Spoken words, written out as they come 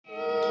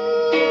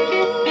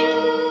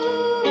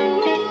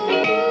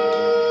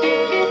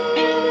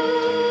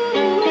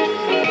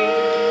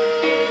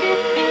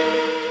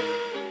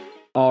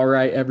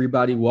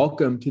everybody.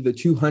 Welcome to the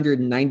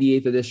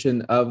 298th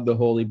edition of the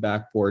Holy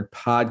Backboard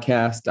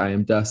podcast. I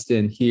am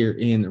Dustin here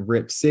in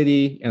Rip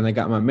City, and I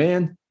got my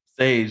man,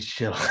 Sage.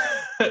 Chill.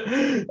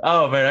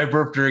 Oh, man, I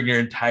burped during your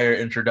entire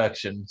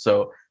introduction,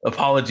 so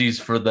apologies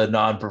for the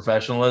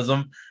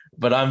non-professionalism,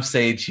 but I'm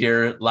Sage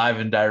here, live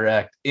and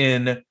direct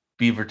in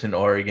Beaverton,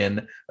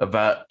 Oregon,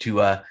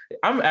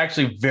 I'm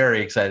actually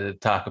very excited to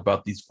talk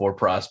about these four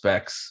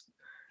prospects.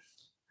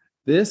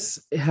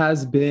 This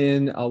has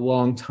been a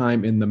long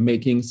time in the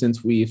making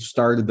since we've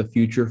started the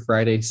Future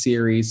Friday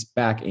series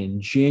back in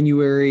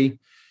January.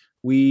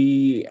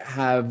 We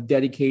have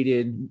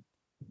dedicated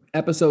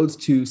episodes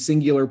to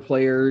singular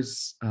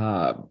players.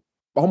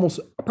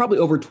 Probably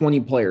over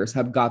 20 players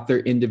have got their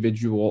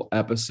individual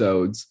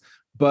episodes.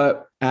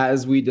 But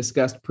as we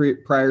discussed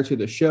prior to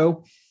the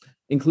show,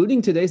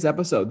 including today's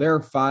episode, there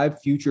are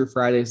 5 Future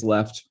Fridays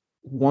left.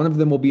 One of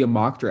them will be a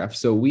mock draft.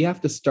 So we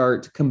have to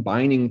start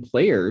combining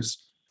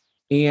players.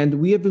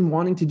 And we have been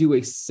wanting to do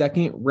a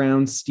second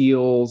round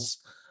steals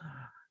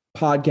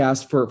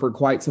podcast for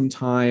quite some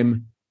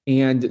time.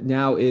 And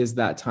now is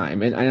that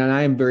time. And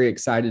I am very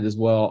excited as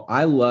well.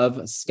 I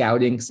love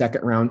scouting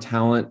second round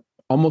talent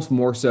almost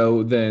more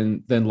so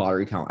than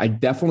lottery talent. I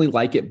definitely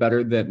like it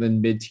better than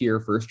mid-tier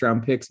first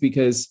round picks,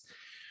 because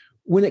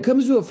when it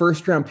comes to a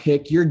first round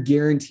pick, you're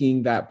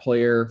guaranteeing that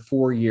player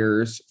 4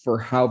 years for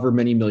however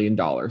many $1 million.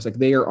 Like,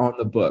 they are on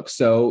the book.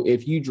 So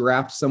if you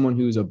draft someone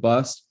who's a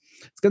bust,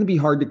 it's going to be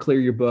hard to clear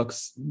your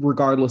books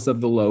regardless of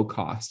the low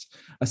cost.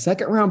 A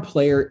second round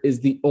player is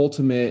the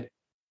ultimate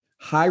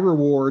high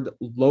reward,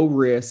 low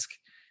risk,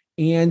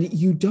 and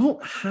you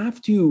don't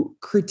have to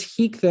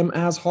critique them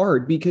as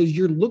hard because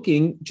you're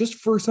looking just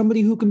for somebody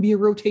who can be a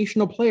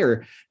rotational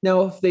player.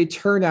 Now, if they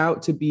turn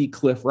out to be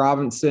Cliff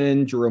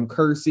Robinson, Jerome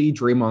Kersey,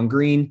 Draymond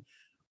Green,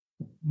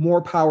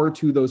 more power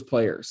to those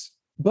players.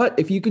 But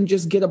if you can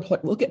just get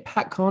look at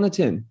Pat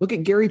Connaughton, look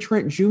at Gary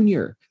Trent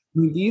Jr.,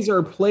 these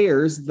are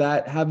players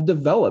that have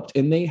developed,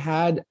 and they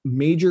had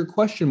major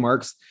question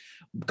marks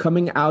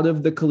coming out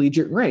of the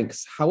collegiate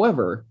ranks.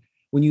 However,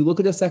 when you look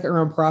at a second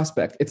round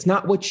prospect, it's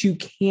not what you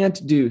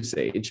can't do,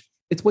 Sage.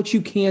 It's what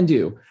you can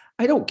do.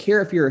 I don't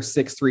care if you're a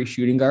 6'3"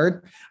 shooting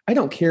guard. I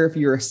don't care if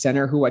you're a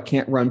center who I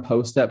can't run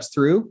post-ups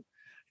through.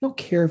 I don't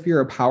care if you're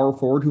a power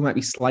forward who might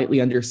be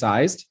slightly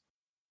undersized.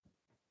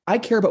 I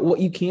care about what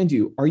you can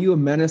do. Are you a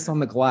menace on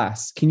the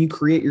glass? Can you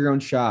create your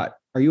own shot?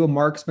 Are you a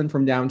marksman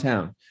from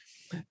downtown?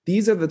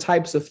 These are the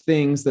types of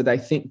things that I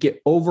think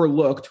get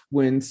overlooked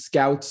when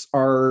scouts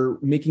are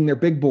making their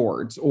big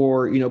boards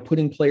or,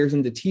 putting players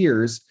into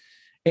tiers.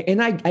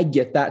 And I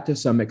get that to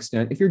some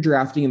extent. If you're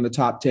drafting in the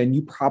top 10,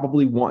 you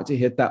probably want to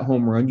hit that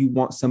home run. You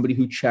want somebody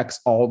who checks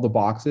all the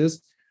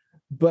boxes.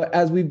 But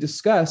as we've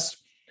discussed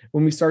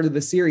when we started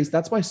the series,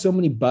 that's why so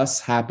many busts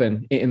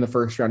happen in the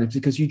first round. It's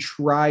because you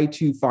try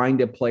to find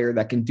a player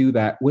that can do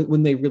that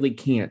when they really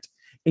can't.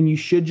 And you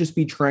should just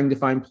be trying to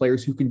find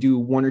players who can do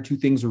one or two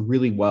things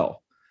really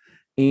well.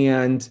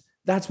 And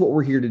that's what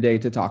we're here today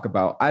to talk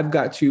about. I've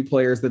got 2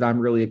 players that I'm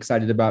really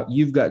excited about.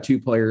 You've got 2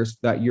 players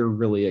that you're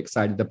really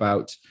excited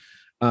about.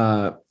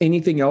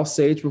 Anything else,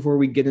 Sage, before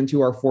we get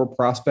into our 4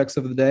 prospects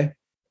of the day?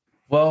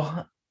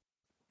 Well,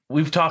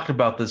 we've talked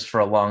about this for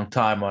a long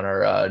time on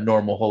our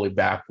normal Holy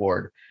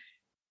Backboard.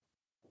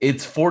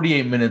 It's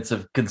 48 minutes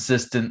of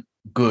consistent,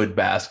 good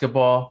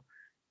basketball.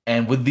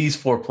 And with these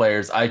 4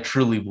 players, I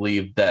truly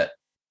believe that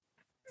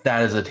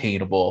is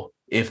attainable.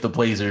 If the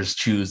Blazers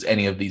choose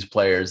any of these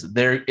players,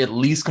 they're at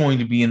least going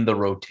to be in the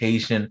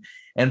rotation,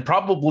 and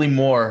probably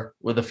more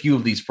with a few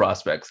of these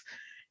prospects.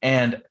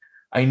 And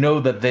I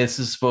know that this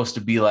is supposed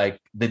to be like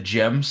the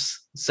gems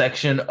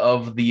section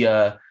of the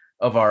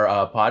of our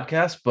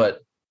podcast,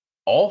 but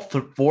all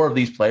 4 of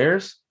these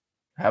players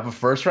have a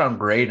first round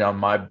grade on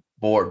my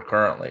board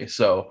currently.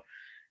 So,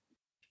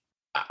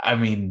 I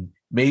mean,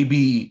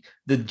 maybe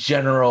the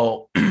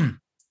general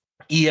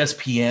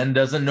ESPN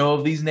doesn't know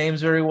of these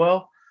names very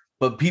well,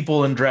 but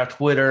people in draft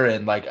Twitter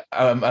and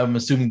I'm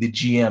assuming the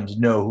GMs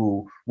know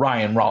who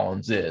Ryan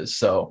Rollins is.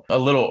 So a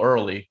little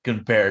early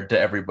compared to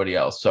everybody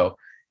else. So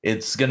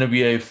it's going to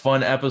be a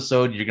fun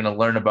episode. You're going to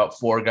learn about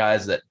 4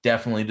 guys that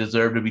definitely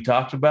deserve to be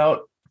talked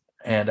about.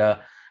 And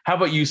how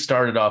about you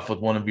start it off with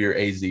one of your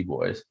AZ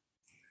boys?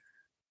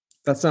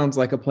 That sounds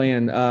like a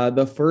plan.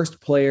 The first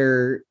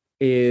player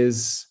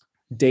is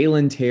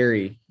Dalen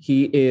Terry.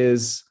 He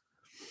is,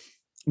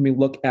 let me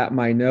look at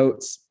my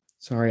notes.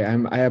 Sorry,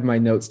 I have my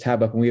notes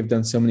tab up, and we have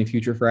done so many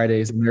Future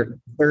Fridays,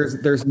 and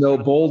there's no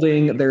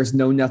bolding, there's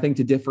no nothing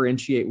to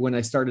differentiate. When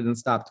I started and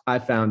stopped, I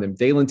found him.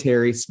 Dalen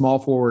Terry, small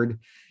forward,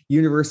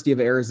 University of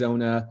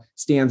Arizona,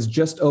 stands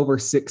just over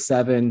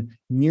 6'7",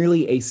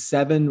 nearly a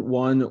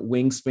 7'1"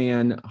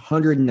 wingspan,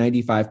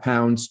 195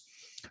 pounds.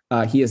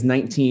 He is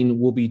 19,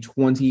 will be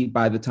 20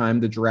 by the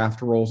time the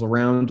draft rolls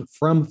around,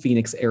 from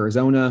Phoenix,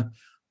 Arizona.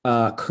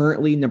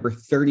 Currently number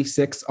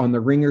 36 on the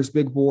Ringers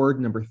big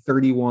board, number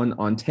 31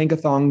 on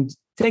Tankathon's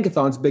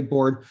big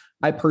board.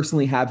 I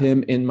personally have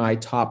him in my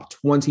top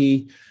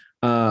 20.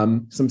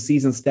 Some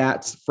season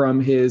stats from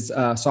his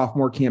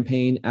sophomore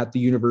campaign at the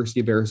University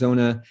of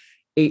Arizona.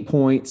 8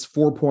 points,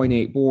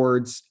 4.8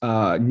 boards,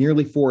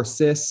 nearly 4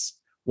 assists,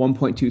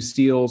 1.2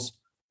 steals, zero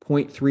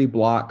point 0.3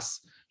 blocks,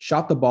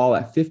 shot the ball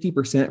at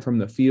 50% from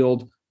the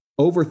field,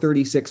 over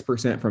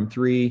 36% from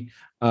three,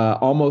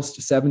 almost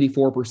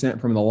 74%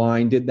 from the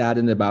line, did that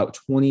in about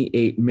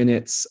 28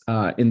 minutes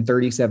in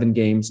 37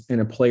 games,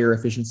 and a player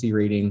efficiency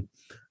rating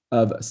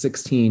of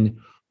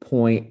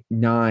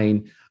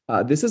 16.9.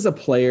 This is a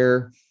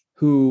player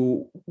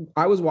who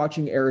I was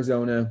watching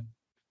Arizona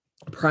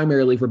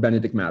primarily for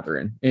Bennedict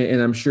Mathurin,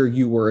 and I'm sure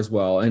you were as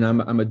well. And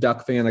I'm a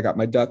Duck fan. I got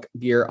my Duck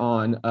gear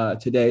on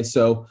today,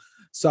 so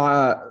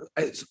saw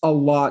a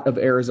lot of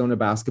Arizona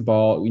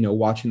basketball.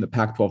 Watching the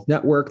Pac-12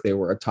 network, they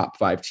were a top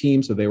 5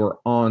 team, so they were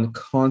on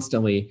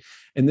constantly.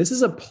 And this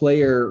is a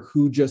player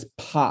who just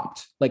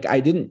popped. Like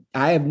I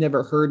have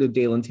never heard of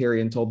Dalen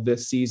Terry until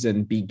this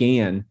season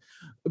began.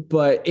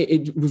 But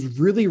it was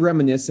really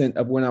reminiscent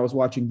of when I was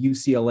watching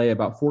UCLA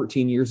about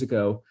 14 years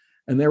ago.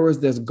 And there was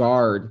this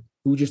guard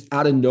who just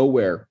out of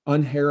nowhere,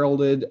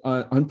 unheralded,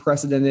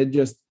 unprecedented,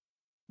 just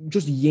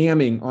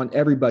yamming on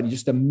everybody,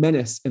 just a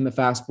menace in the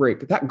fast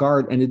break. That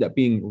guard ended up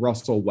being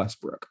Russell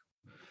Westbrook.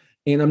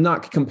 And I'm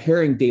not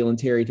comparing Dalen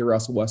Terry to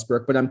Russell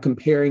Westbrook, but I'm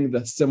comparing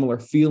the similar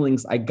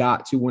feelings I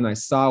got to when I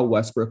saw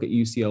Westbrook at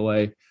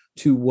UCLA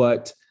to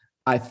what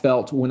I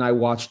felt when I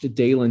watched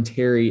Dalen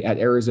Terry at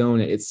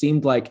Arizona. It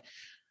seemed like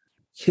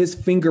his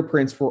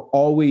fingerprints were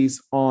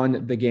always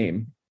on the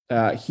game.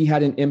 He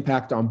had an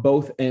impact on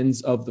both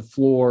ends of the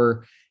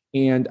floor,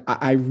 and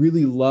I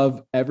really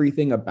love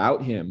everything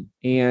about him.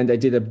 And I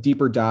did a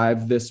deeper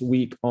dive this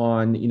week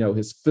on,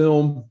 his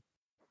film,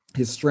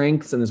 his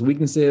strengths and his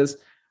weaknesses.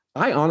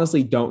 I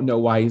honestly don't know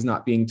why he's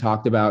not being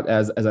talked about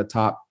as a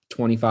top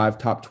 25,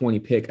 top 20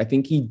 pick. I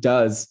think he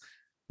does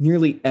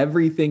nearly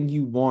everything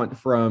you want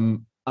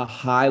from a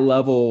high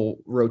level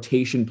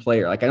rotation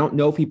player. Like, I don't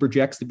know if he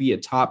projects to be a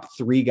top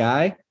 3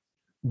 guy,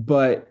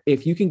 but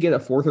if you can get a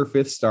 4th or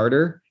 5th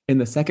starter in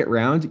the second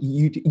round,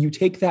 you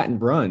take that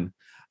and run.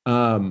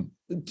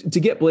 To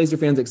get Blazer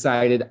fans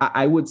excited,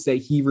 I would say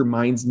he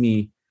reminds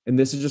me, and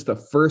this is just the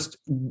first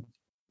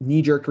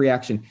knee-jerk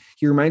reaction,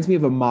 he reminds me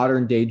of a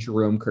modern day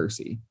Jerome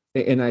Kersey.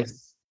 And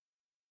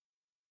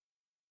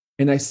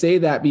I say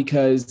that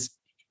because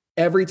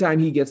every time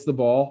he gets the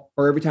ball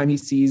or every time he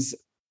sees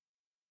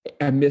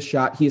a missed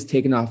shot, he is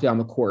taken off down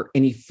the court,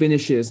 and he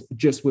finishes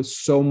just with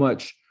so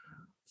much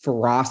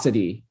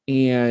ferocity.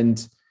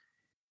 And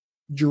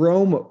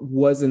Jerome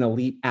was an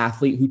elite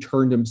athlete who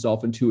turned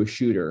himself into a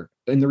shooter.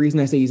 And the reason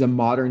I say he's a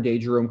modern day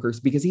Jerome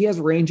Kersey, because he has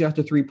range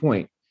after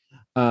 3-point.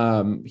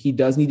 He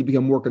does need to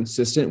become more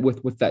consistent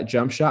with that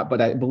jump shot,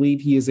 but I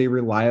believe he is a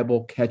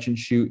reliable catch and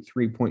shoot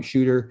 3-point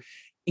shooter.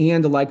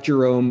 And like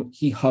Jerome,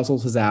 he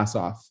hustles his ass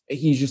off.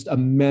 He's just a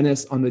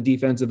menace on the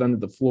defensive end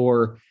of the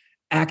floor,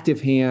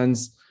 active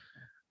hands,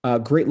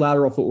 great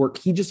lateral footwork.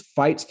 He just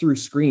fights through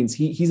screens.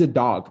 He's a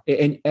dog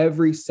in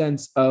every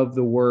sense of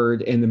the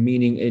word and the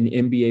meaning in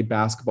NBA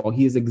basketball.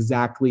 He is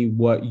exactly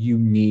what you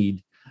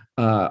need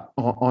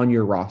on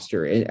your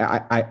roster. And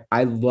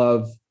I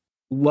love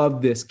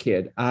this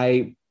kid.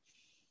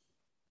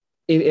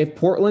 If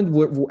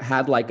Portland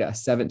had like a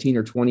 17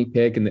 or 20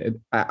 pick, and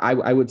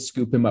I would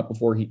scoop him up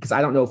before because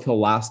I don't know if he'll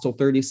last till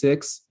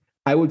 36.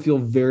 I would feel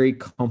very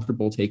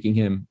comfortable taking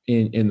him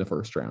in the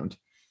first round.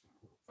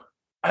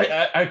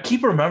 I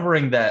keep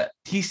remembering that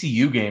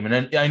TCU game,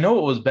 and I know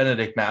it was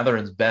Bennedict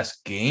Mathurin's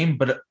best game,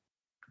 but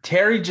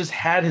Terry just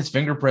had his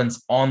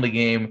fingerprints on the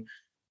game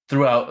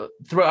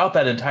throughout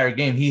that entire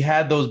game. He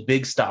had those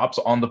big stops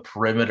on the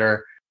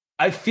perimeter.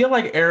 I feel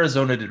like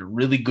Arizona did a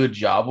really good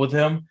job with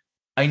him.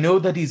 I know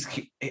that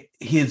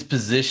his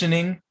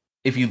positioning,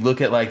 if you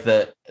look at like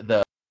the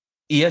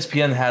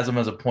ESPN has him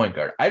as a point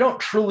guard. I don't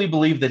truly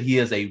believe that he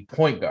is a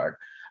point guard.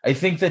 I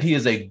think that he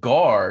is a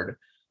guard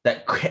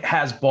that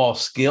has ball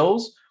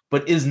skills,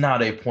 but is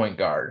not a point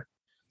guard.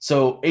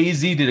 So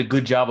AZ did a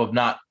good job of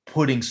not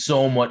putting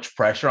so much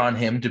pressure on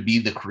him to be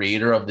the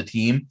creator of the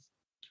team.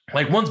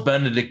 Like once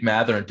Bennedict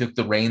Mathurin took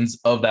the reins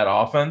of that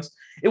offense,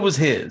 it was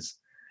his.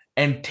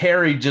 And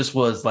Terry just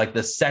was like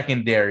the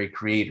secondary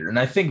creator. And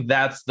I think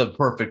that's the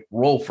perfect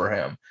role for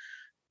him.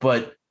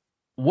 But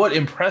what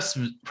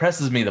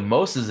impresses me the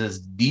most is his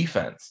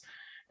defense.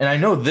 And I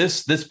know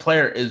this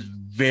player is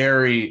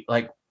very,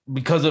 like,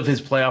 because of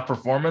his playoff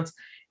performance,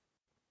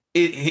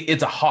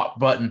 it's a hot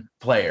button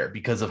player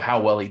because of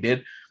how well he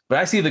did. But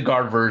I see the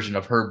guard version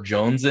of Herb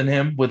Jones in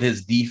him with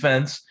his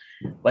defense.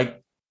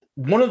 Like,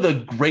 one of the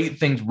great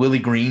things Willie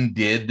Green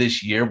did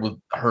this year with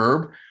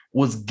Herb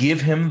was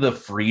give him the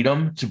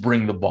freedom to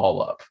bring the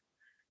ball up.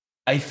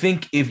 I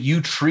think if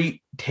you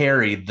treat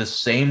Terry the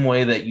same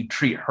way that you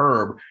treat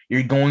Herb,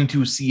 you're going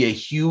to see a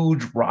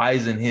huge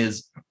rise in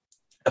his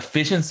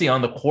efficiency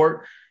on the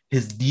court,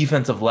 his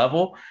defensive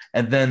level,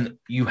 and then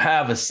you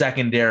have a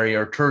secondary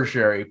or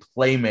tertiary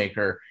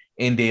playmaker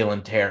in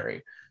Dalen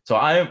Terry. So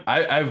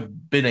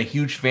I've been a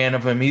huge fan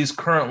of him. He's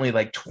currently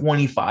like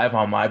 25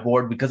 on my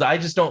board because I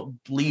just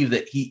don't believe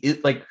that he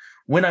is, like,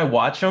 when I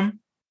watch him,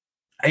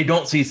 I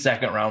don't see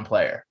second round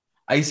player.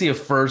 I see a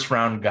first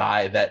round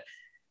guy that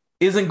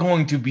isn't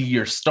going to be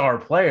your star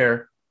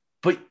player,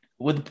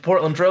 with the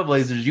Portland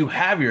Trailblazers, you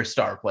have your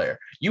star player.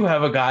 You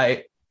have a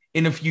guy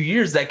in a few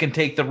years that can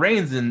take the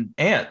reins in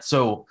Ant.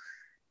 So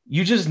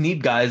you just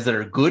need guys that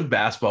are good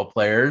basketball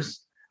players.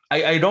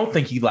 I don't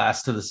think he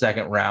lasts to the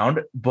second round,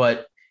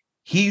 but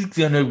he's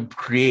going to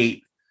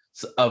create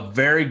a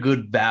very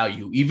good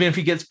value. Even if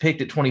he gets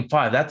picked at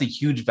 25, that's a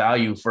huge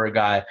value for a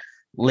guy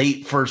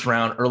late first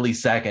round, early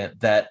second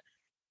that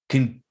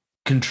can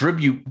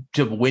contribute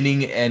to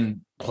winning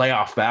and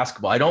playoff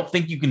basketball. I don't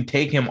think you can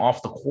take him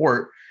off the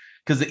court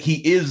because he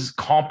is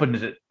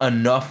competent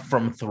enough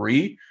from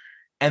three.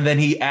 And then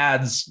he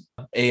adds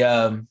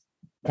a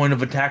point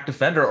of attack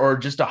defender or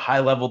just a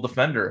high level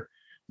defender.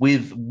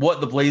 With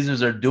what the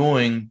Blazers are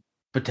doing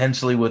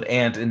potentially with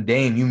Ant and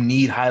Dame, you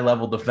need high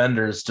level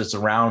defenders to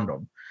surround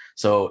them.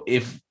 So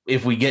if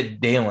we get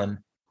Dalen,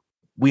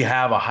 we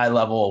have a high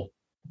level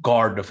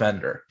guard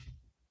defender.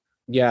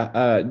 Yeah,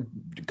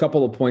 a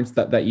couple of points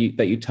that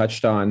you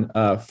touched on.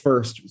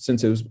 First,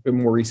 since it was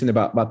more recent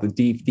about the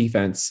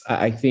defense,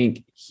 I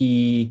think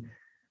he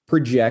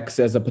projects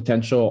as a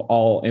potential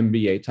all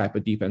NBA type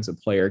of defensive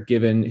player,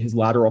 given his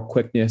lateral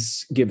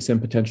quickness, gives him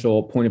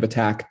potential point of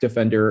attack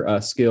defender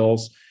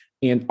skills,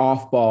 and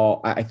off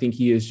ball. I think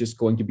he is just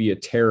going to be a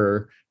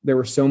terror. There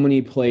were so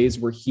many plays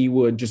where he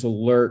would just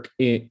lurk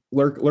in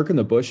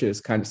the bushes,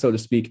 kind of, so to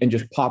speak, and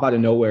just pop out of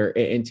nowhere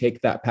and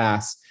take that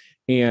pass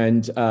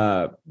and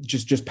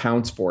just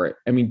pounce for it.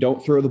 I mean,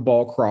 don't throw the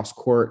ball cross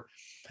court.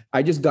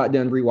 I just got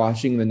done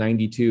rewatching the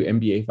 92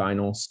 NBA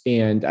finals,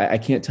 and I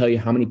can't tell you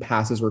how many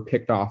passes were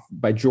picked off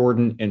by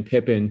Jordan and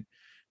Pippen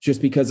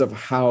just because of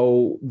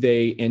how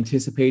they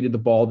anticipated the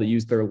ball. They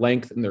used their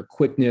length and their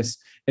quickness,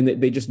 and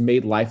they just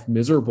made life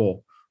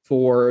miserable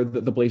for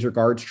the Blazer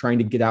guards trying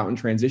to get out in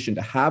transition.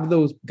 To have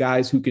those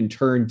guys who can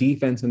turn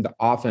defense into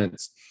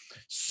offense,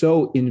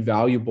 so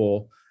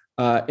invaluable.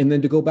 And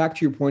then to go back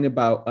to your point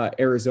about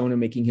Arizona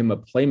making him a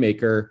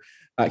playmaker,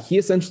 he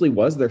essentially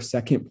was their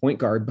second point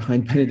guard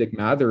behind Benedict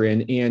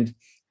Mathurin, and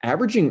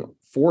averaging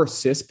 4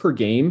 assists per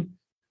game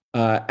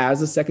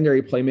as a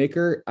secondary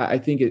playmaker, I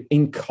think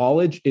in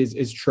college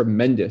is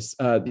tremendous.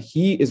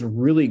 He is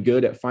really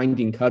good at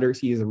finding cutters.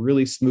 He has a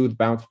really smooth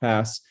bounce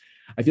pass.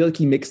 I feel like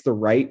he makes the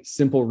right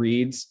simple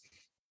reads,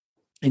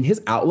 and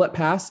his outlet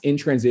pass in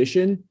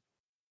transition,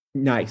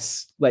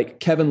 nice. Like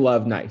Kevin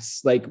Love,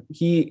 nice. Like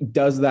he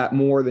does that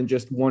more than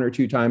just 1 or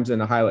 2 times in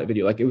a highlight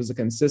video. Like it was a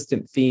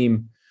consistent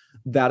theme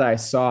that I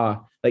saw.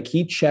 Like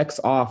he checks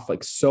off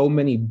like so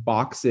many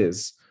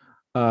boxes,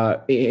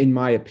 in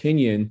my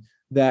opinion,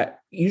 that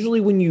usually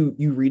when you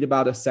read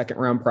about a second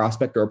round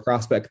prospect or a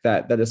prospect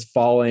that is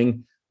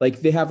falling,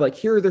 like they have like,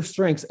 here are their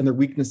strengths and their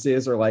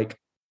weaknesses, or like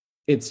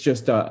it's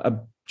just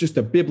a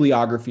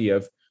bibliography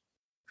of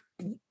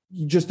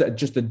just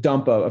a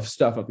dump of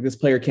stuff. Like this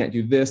player can't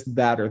do this,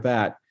 that, or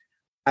that.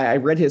 I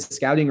read his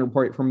scouting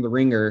report from the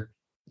Ringer.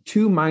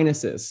 2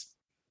 minuses: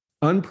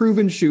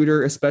 unproven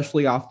shooter,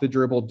 especially off the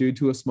dribble due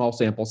to a small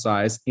sample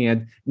size,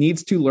 and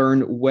needs to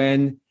learn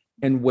when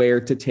and where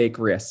to take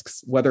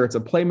risks, whether it's a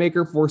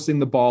playmaker forcing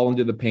the ball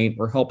into the paint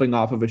or helping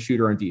off of a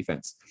shooter on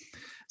defense.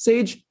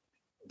 Sage,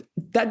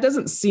 that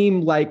doesn't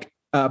seem like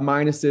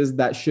minuses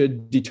that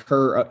should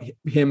deter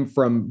him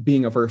from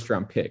being a first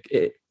round pick.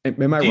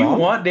 Am I wrong? Do you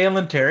want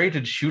Dalen Terry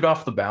to shoot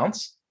off the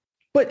bounce?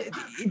 But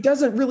it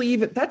doesn't really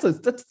even, that's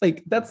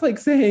like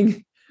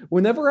saying,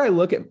 whenever I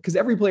look at, because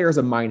every player is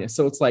a minus,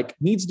 so it's like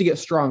needs to get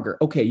stronger.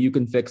 Okay, you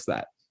can fix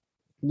that.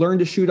 Learn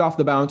to shoot off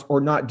the bounce or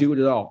not do it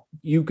at all.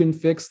 You can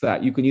fix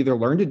that. You can either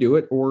learn to do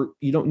it or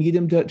you don't need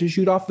him to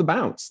shoot off the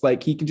bounce.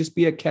 Like he can just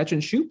be a catch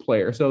and shoot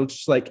player. So it's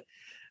just like,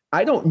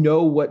 I don't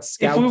know what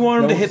scouts. If we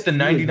want him to hit the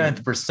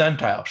 99th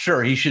percentile,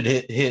 sure, he should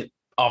hit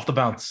off the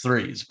bounce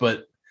threes,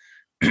 but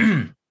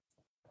there's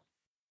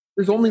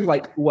only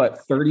like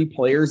 30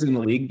 players in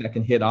the league that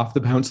can hit off the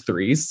bounce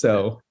threes.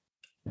 So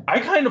I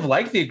kind of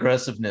like the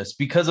aggressiveness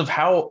because of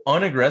how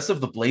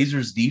unaggressive the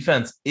Blazers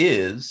defense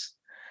is.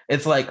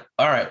 It's like,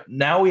 all right,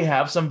 now we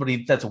have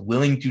somebody that's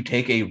willing to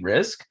take a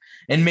risk.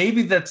 And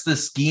maybe that's the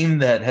scheme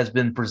that has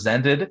been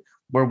presented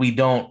where we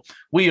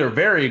are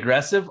very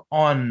aggressive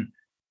on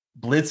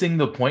blitzing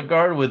the point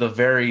guard with a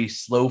very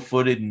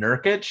slow-footed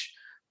Nurkic,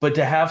 but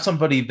to have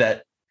somebody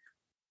that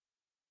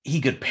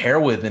he could pair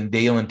with in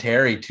Dalen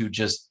Terry to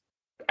just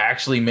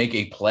actually make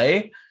a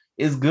play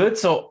is good.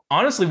 So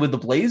honestly, with the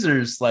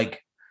Blazers,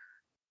 like,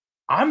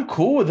 I'm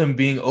cool with him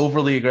being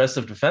overly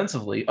aggressive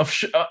defensively.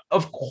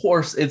 Of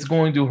course, it's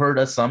going to hurt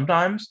us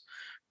sometimes,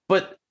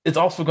 but it's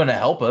also going to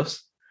help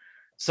us.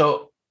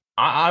 So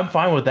I'm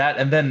fine with that.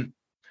 And then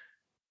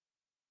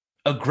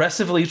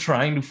aggressively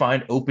trying to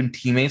find open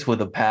teammates with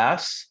a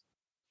pass.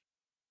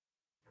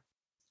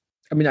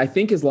 I mean, I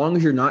think as long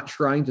as you're not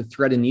trying to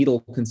thread a needle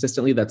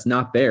consistently, that's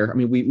not there. I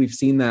mean, we've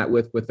seen that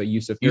with a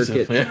Yusuf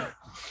Nurkic.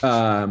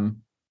 Yeah.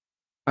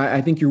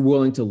 I think you're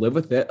willing to live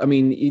with it. I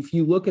mean, if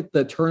you look at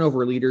the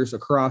turnover leaders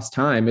across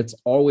time, it's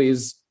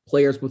always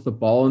players with the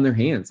ball in their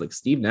hands. Like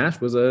Steve Nash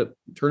was a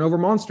turnover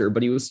monster,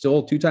 but he was still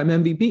a 2-time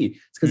MVP. It's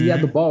because he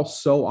had the ball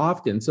so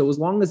often. So as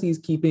long as he's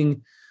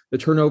keeping the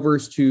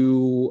turnovers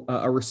to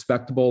a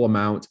respectable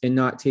amount and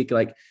not take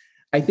like,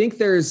 I think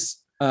there's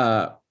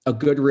a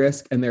good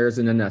risk and there's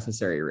an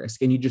unnecessary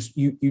risk, and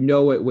you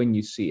know it when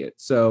you see it.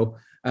 So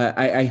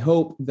I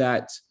hope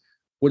that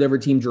whatever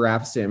team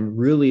drafts him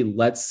really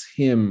lets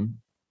him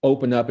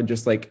open up and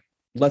just like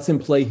lets him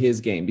play his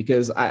game,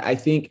 because I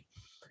think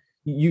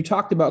you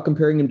talked about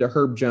comparing him to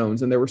Herb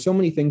Jones, and there were so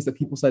many things that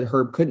people said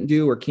Herb couldn't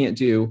do or can't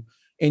do.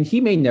 And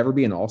he may never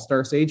be an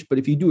all-star stage, but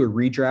if you do a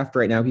redraft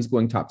right now, he's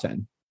going top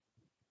 10.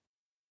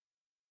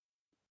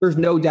 There's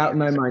no doubt in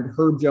my mind,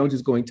 Herb Jones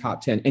is going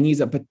top 10, and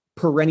he's a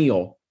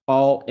perennial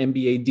all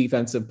NBA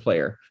defensive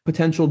player,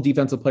 potential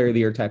defensive player of the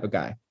year type of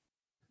guy.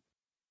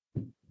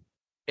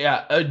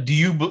 Yeah. Do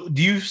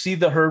you see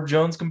the Herb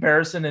Jones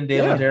comparison in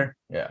Dalen Terry?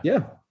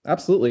 Yeah,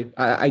 absolutely.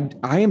 I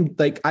am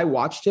like, I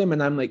watched him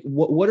and I'm like,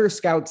 what are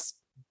scouts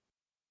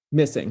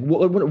missing?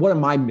 What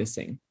am I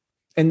missing?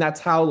 And that's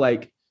how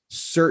like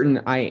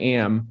certain I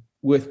am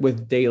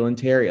with Dalen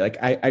Terry. Like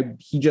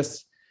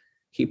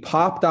he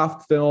popped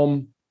off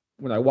film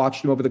when I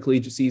watched him over the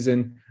collegiate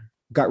season,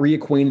 got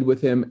reacquainted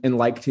with him and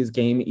liked his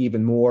game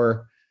even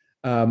more.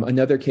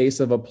 Another case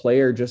of a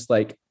player just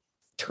like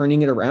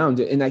turning it around.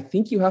 And I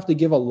think you have to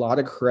give a lot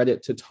of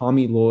credit to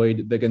Tommy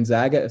Lloyd, the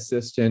Gonzaga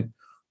assistant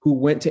who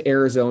went to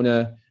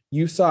Arizona.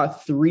 You saw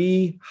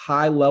 3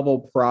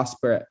 high-level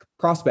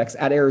prospects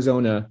at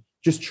Arizona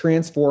just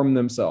transform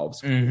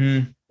themselves.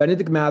 Mm-hmm.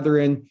 Benedict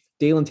Mathurin,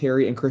 Dalen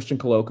Terry, and Christian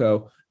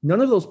Koloko. None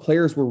of those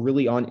players were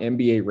really on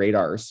NBA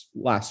radars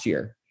last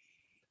year.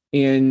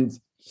 And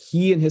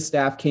he and his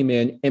staff came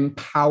in,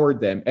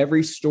 empowered them.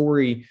 Every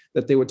story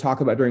that they would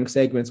talk about during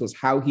segments was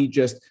how he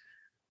just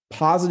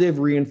positive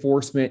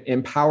reinforcement,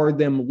 empowered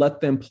them, let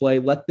them play,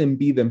 let them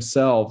be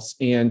themselves.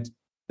 And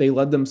they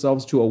led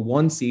themselves to a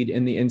 1 seed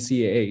in the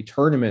NCAA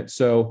tournament.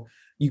 So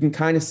you can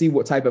kind of see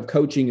what type of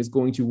coaching is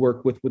going to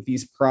work with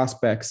these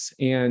prospects.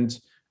 And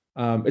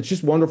it's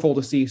just wonderful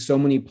to see so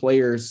many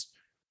players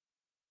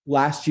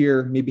last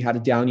year maybe had a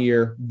down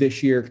year,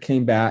 this year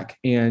came back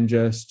and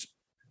just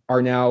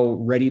are now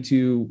ready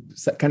to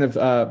set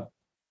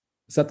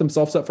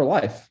themselves up for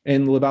life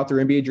and live out their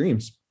NBA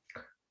dreams.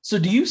 So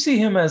do you see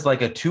him as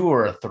like a 2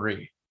 or a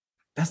 3?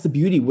 That's the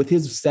beauty. With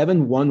his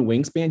 7'1"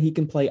 wingspan, he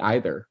can play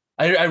either.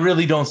 I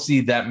really don't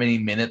see that many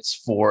minutes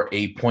for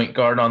a point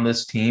guard on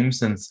this team,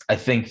 since I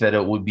think that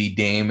it would be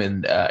Dame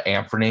and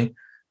Anthony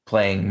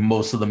playing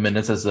most of the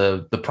minutes as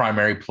the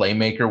primary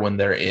playmaker when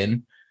they're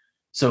in.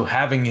 So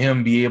having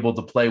him be able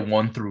to play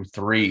 1 through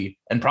 3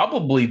 and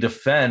probably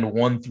defend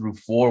 1 through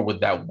 4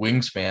 with that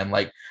wingspan,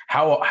 like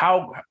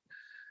how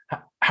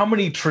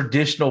many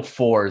traditional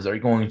 4s are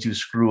going to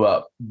screw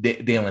up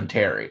Dalen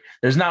Terry?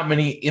 There's not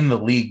many in the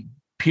league,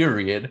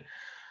 period.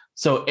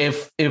 So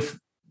if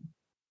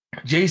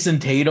Jason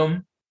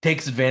Tatum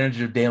takes advantage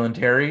of Dalen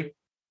Terry,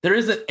 there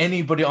isn't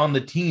anybody on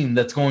the team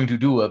that's going to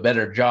do a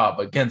better job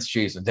against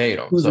Jason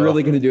Tatum. Who's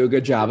really going to do a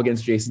good job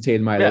against Jason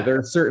Tatum either? Yeah. There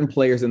are certain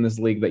players in this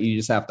league that you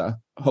just have to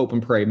hope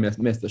and pray miss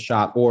the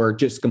shot, or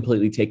just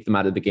completely take them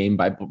out of the game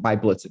by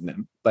blitzing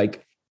them.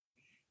 Like,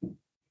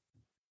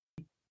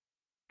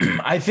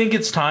 I think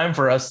it's time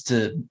for us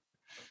to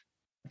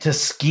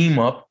scheme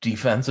up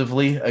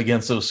defensively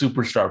against those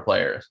superstar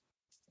players.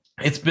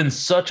 It's been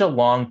such a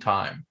long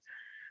time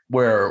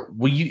where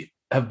we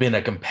have been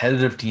a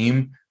competitive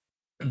team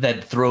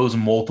that throws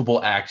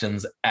multiple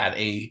actions at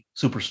a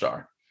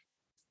superstar.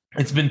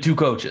 It's been 2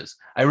 coaches.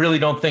 I really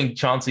don't think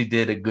Chauncey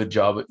did a good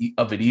job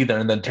of it either.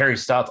 And then Terry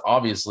Stotts,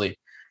 obviously,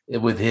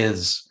 with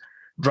his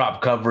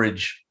drop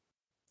coverage.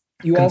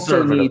 You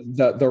also need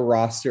the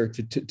roster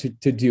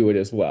to do it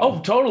as well. Oh,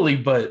 totally.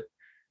 But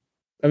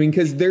I mean,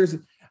 because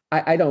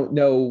I don't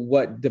know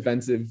what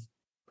defensive,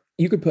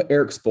 you could put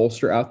Eric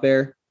Spoelstra out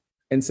there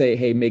and say,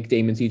 hey, make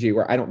Damon CJ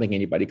work. I don't think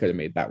anybody could have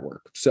made that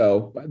work.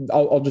 So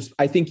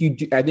I think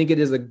it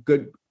is a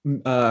good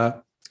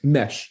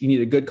mesh. You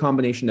need a good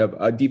combination of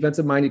a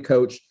defensive minded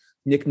coach,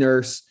 Nick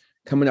Nurse,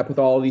 coming up with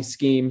all of these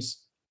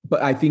schemes.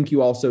 But I think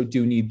you also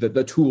do need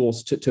the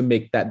tools to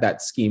make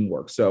that scheme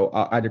work. So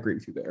I'd agree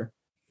with you there.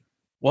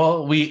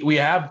 Well, we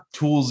have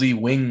toolsy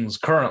wings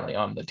currently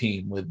on the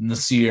team with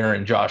Nasir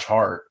and Josh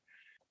Hart.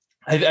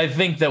 I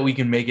think that we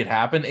can make it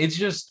happen. It's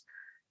just,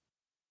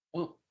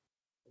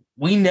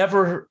 we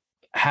never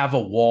have a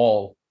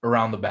wall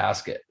around the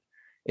basket.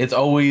 It's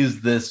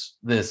always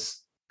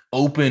this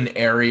open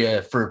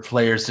area for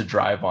players to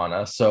drive on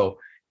us. So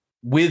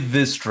with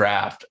this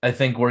draft, I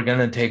think we're going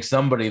to take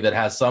somebody that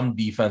has some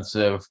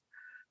defensive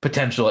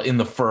potential in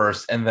the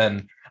first, and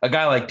then a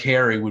guy like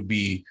Terry would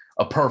be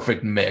a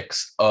perfect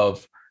mix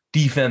of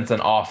defense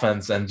and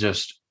offense, and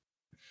just,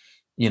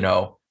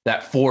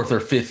 that 4th or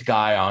 5th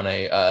guy on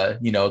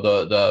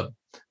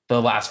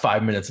the last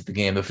 5 minutes of the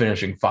game, the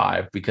finishing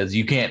 5, because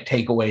you can't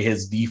take away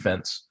his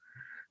defense.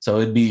 So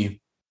it'd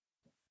be,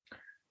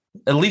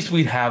 at least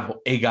we'd have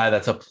a guy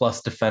that's a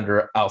plus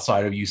defender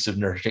outside of Jusuf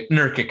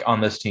Nurkic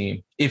on this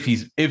team if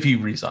he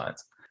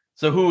resigns.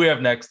 So who we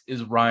have next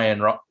is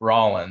Ryan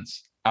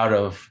Rollins out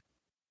of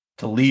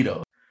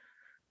Toledo.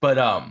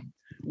 But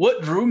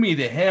what drew me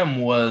to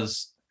him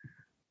was,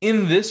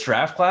 in this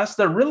draft class,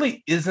 there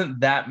really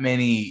isn't that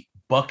many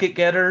bucket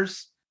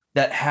getters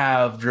that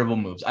have dribble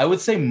moves. I would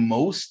say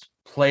most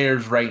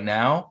players right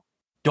now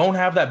don't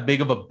have that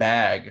big of a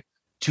bag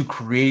to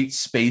create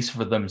space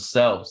for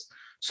themselves.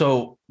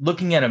 So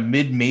looking at a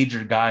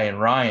mid-major guy in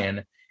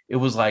Ryan, it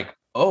was like,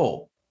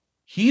 oh,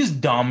 he's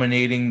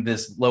dominating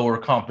this lower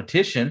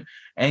competition.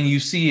 And you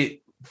see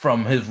it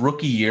from his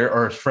rookie year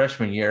or his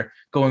freshman year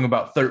going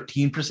about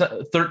 13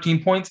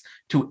 points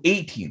to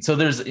 18. So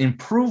there's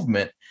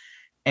improvement,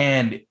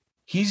 and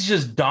he's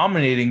just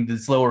dominating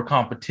this lower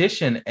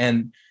competition.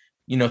 And,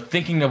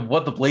 thinking of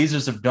what the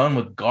Blazers have done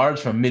with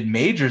guards from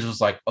mid-majors was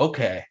like,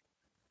 okay,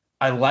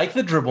 I like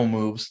the dribble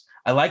moves.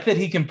 I like that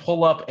he can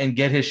pull up and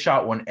get his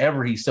shot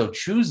whenever he so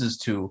chooses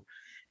to.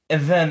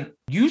 And then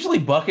usually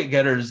bucket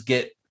getters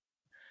get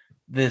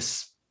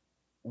this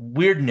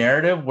weird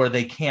narrative where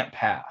they can't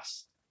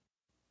pass.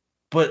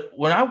 But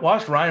when I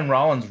watch Ryan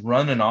Rollins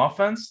run an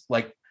offense,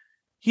 like,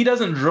 he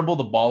doesn't dribble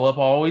the ball up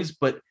always,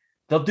 but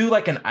they'll do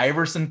like an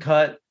Iverson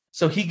cut.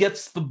 So he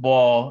gets the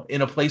ball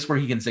in a place where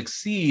he can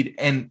succeed,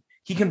 and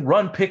he can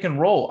run pick and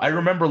roll. I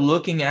remember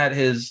looking at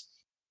his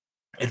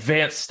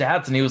advanced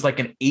stats, and he was like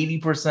an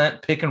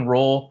 80% pick and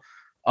roll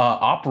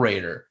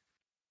operator.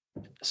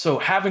 So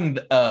having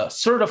a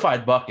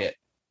certified bucket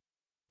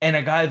and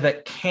a guy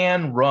that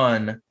can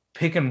run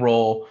pick and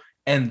roll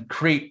and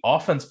create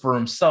offense for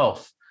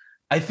himself,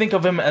 I think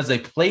of him as a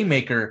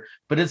playmaker,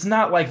 but it's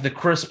not like the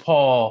Chris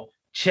Paul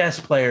chess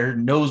player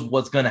knows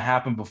what's going to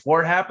happen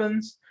before it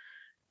happens.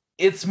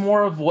 It's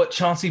more of what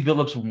Chauncey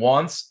Billups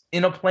wants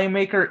in a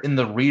playmaker in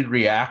the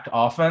read-react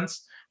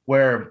offense,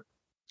 where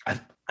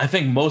I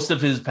think most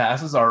of his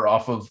passes are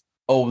off of,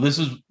 oh, this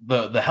is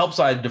the help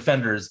side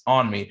defender is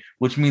on me,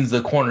 which means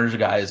the corners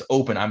guy is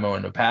open. I'm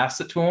going to pass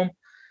it to him.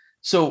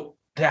 So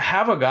to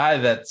have a guy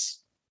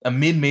that's a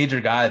mid-major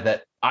guy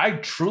that I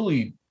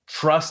truly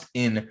trust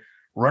in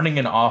running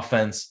an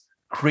offense,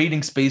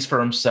 creating space for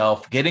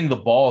himself, getting the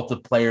ball to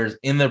players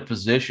in their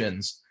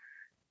positions,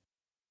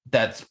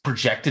 that's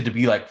projected to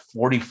be like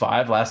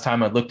 45 last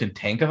time I looked in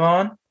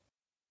Tankathon.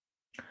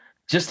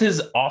 Just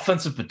his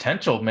offensive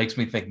potential makes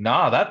me think,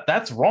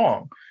 that's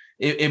wrong.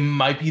 It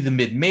might be the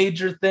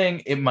mid-major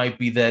thing. It might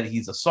be that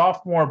he's a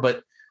sophomore.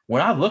 But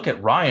when I look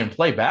at Ryan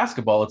play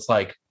basketball, it's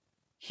like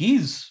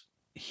he's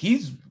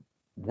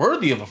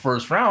worthy of a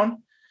first round.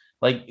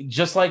 Like,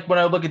 just like when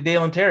I look at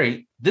Dalen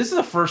Terry, this is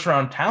a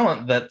first-round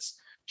talent that's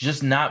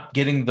just not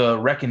getting the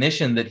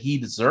recognition that he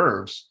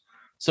deserves.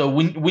 So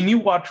when you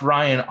watch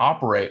Ryan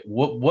operate,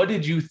 what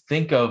did you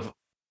think of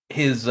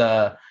his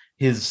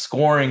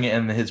scoring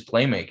and his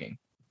playmaking?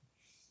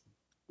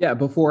 Yeah,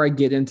 before I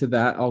get into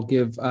that, I'll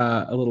give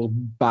a little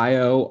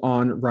bio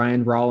on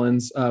Ryan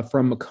Rollins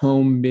from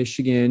Macomb,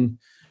 Michigan.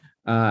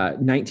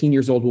 19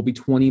 years old, will be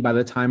 20 by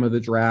the time of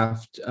the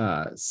draft.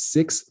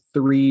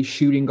 6'3"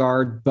 shooting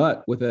guard,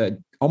 but with a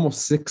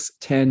almost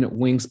 6'10"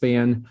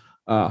 wingspan,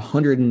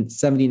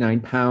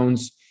 179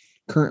 pounds.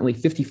 Currently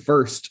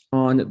 51st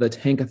on the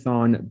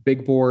Tankathon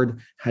big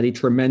board. Had a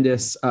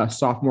tremendous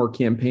sophomore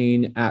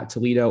campaign at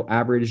Toledo.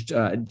 Averaged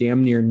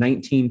damn near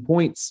 19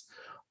 points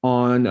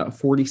on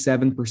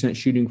 47%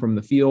 shooting from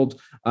the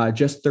field,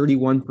 just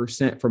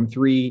 31% from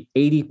three,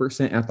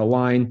 80% at the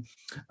line,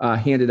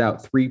 handed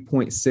out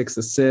 3.6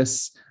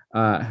 assists,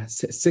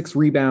 6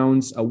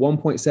 rebounds,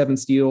 1.7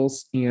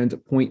 steals, and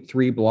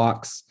 0.3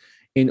 blocks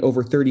in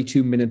over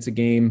 32 minutes a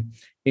game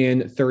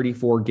in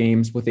 34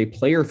 games with a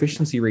player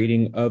efficiency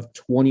rating of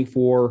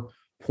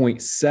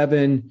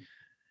 24.7.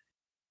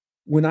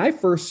 When I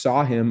first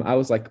saw him, I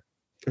was like,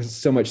 there's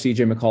so much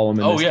CJ McCollum in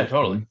this. Oh, yeah,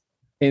 totally.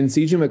 And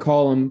CJ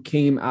McCollum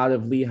came out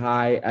of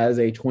Lehigh as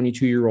a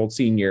 22-year-old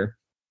senior.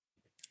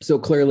 So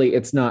clearly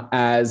it's not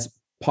as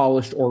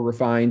polished or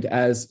refined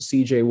as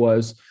CJ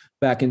was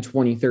back in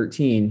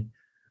 2013.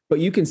 But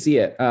you can see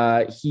it.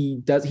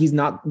 He's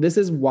not, this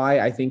is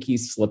why I think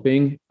he's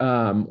slipping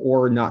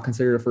or not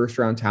considered a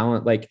first-round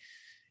talent. Like,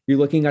 you're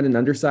looking at an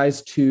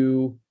undersized 2,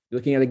 you're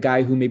looking at a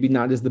guy who maybe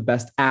not is the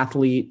best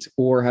athlete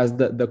or has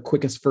the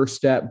quickest first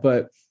step,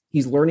 but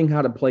he's learning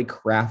how to play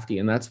crafty,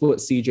 and that's what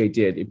CJ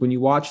did. When you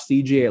watch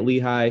CJ at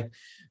Lehigh,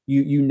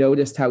 you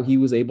noticed how he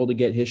was able to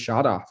get his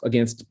shot off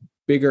against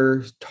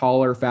bigger,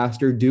 taller,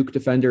 faster Duke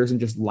defenders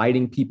and just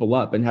lighting people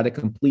up, and had a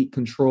complete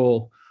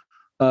control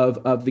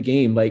of the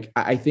game. Like,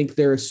 I think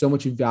there is so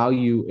much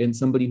value in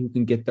somebody who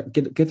can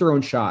get their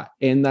own shot,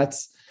 and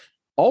that's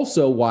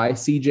also why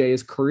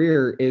CJ's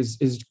career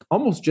is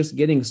almost just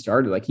getting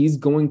started. Like, he's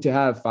going to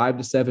have 5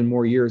 to 7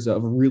 more years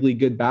of really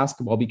good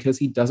basketball because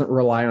he doesn't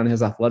rely on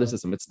his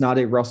athleticism. It's not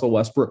a Russell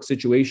Westbrook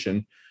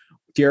situation,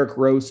 Derrick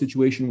Rose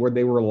situation, where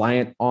they were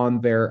reliant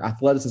on their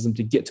athleticism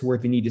to get to where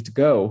they needed to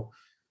go.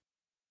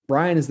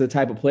 Brian is the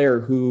type of player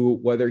who,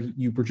 whether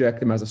you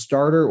project him as a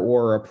starter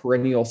or a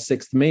perennial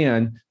sixth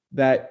man,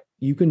 that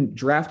you can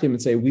draft him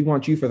and say, we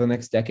want you for the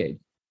next decade.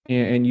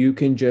 And you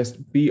can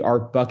just be our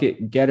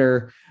bucket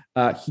getter.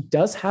 He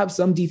does have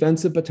some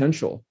defensive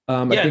potential.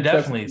 Yeah,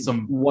 definitely.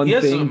 He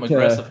has some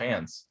aggressive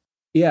hands.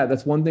 Yeah,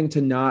 that's one thing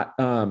to not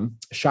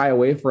shy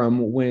away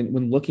from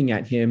when looking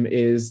at him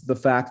is the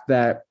fact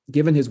that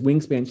given his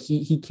wingspan,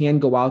 he can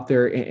go out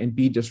there and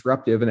be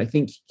disruptive, and I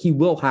think he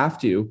will have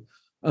to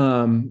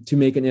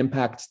make an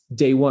impact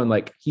day one.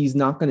 Like he's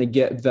not going to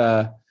get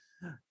the.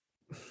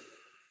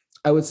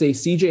 I would say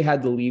CJ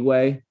had the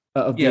leeway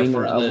of being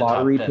for a the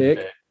lottery top 10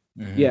 pick.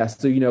 Mhm. Yeah,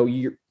 so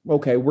you're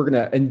okay. We're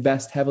going to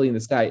invest heavily in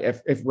this guy.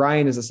 If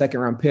Ryan is a second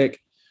round pick,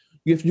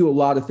 you have to do a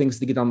lot of things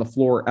to get on the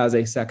floor as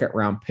a second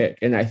round pick.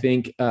 And I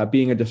think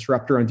being a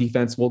disruptor on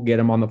defense will get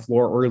him on the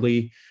floor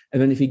early.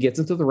 And then if he gets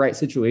into the right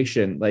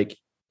situation, like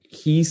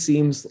he just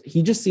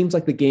seems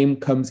like the game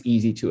comes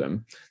easy to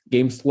him.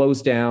 Game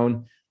slows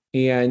down.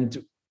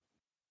 And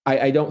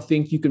I don't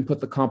think you can put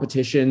the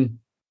competition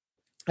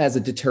as a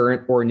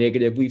deterrent or a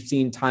negative. We've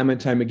seen time and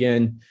time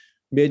again,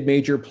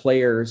 mid-major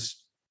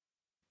players,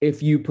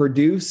 if you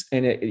produce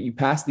and you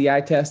pass the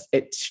eye test,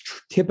 it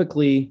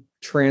typically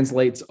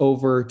translates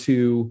over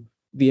to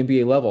the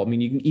NBA level. I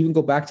mean, you can even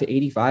go back to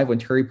 85 when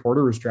Terry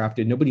Porter was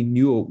drafted. Nobody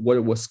knew what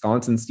a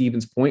Wisconsin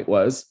Stevens Point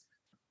was,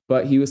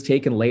 but he was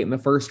taken late in the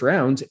first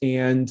round.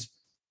 And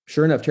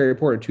sure enough, Terry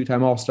Porter,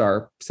 two-time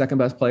All-Star, second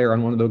best player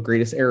on one of the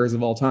greatest eras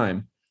of all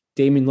time.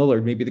 Damian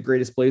Lillard, maybe the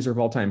greatest Blazer of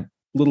all time.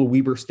 Little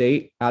Weber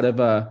State out of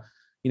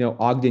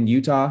Ogden,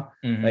 Utah.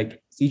 Mhm.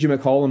 Like CJ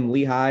McCollum,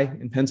 Lehigh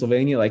in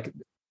Pennsylvania. Like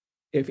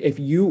if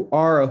you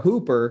are a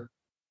hooper,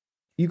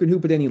 you can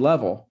hoop at any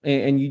level.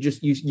 And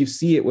you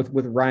see it with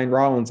Ryan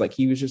Rollins. Like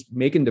he was just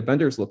making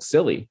defenders look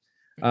silly.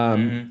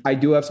 I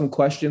do have some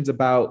questions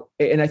about,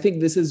 and I think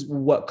this is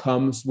what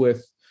comes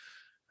with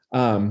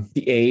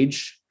the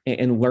age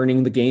and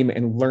learning the game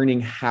and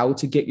learning how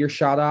to get your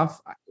shot off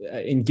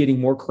and getting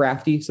more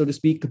crafty, so to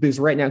speak, because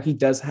right now he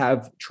does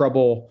have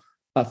trouble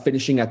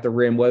finishing at the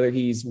rim, whether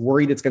he's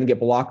worried it's going to get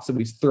blocked, so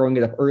he's throwing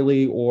it up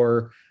early,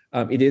 or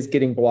it is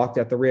getting blocked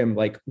at the rim.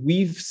 Like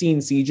we've seen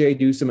CJ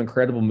do some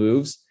incredible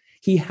moves.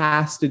 He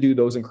has to do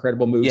those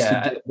incredible moves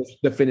to get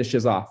the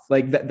finishes off.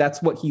 Like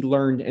that's what he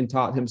learned and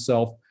taught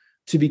himself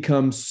to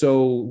become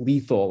so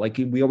lethal. Like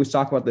we always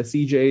talk about the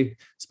CJ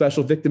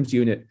special victims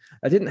unit.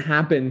 That didn't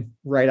happen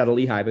right out of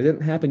Lehigh. That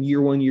didn't happen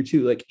year one, year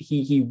two. Like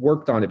he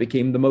worked on it,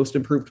 became the most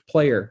improved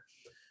player.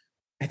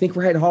 I think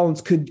Ryan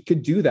Hollins could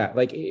do that.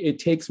 Like it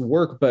takes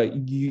work,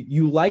 but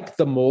you like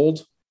the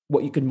mold,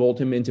 what you can mold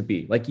him into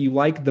be. Like you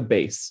like the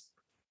base.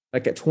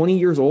 Like at 20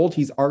 years old,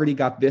 he's already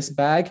got this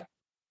bag.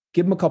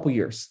 Give him a couple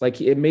years.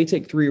 Like it may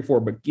take 3 or 4,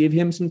 but give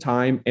him some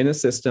time in a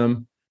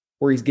system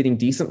where he's getting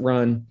decent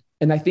run.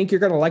 And I think you're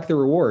going to like the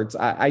rewards.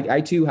 I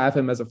too have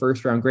him as a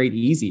first round grade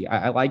easy.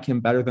 I like him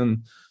better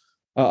than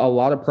a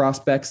lot of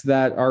prospects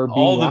that are being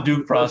all the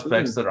Duke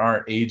prospects that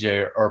aren't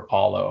AJ or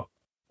Paulo.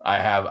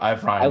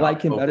 I've Ryan. I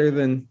like him better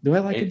than. Do I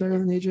like him better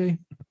than AJ?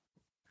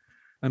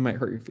 I might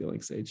hurt your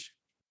feelings, Sage.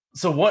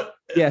 So what?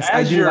 Yes,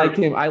 I do like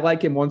him. I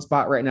like him one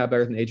spot right now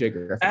better than AJ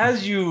Griffin.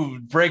 As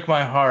you break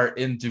my heart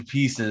into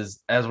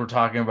pieces as we're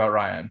talking about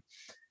Ryan,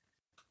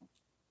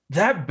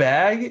 that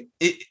bag,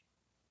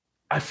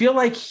 I feel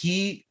like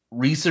he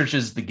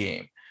researches the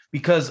game,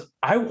 because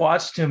I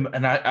watched him,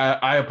 and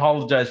I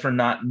apologize for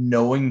not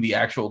knowing the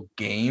actual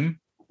game,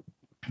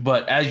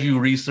 but as you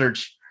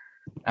research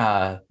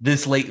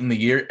this late in the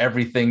year,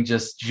 everything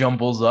just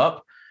jumbles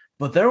up.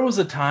 But there was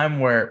a time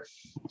where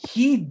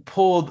he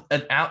pulled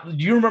do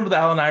you remember the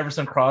Allen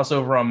Iverson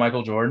crossover on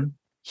Michael Jordan?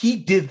 He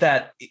did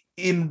that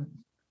in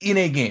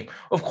a game.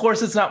 Of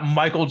course, it's not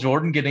Michael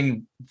Jordan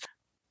getting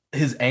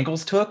his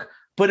ankles took,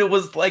 but it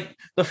was like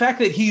the fact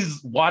that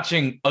he's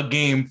watching a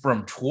game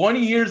from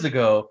 20 years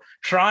ago,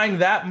 trying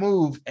that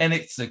move, and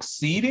it's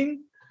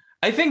succeeding.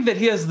 I think that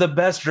he has the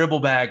best dribble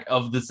bag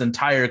of this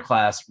entire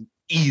class,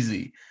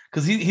 easy,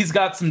 because he's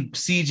got some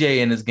CJ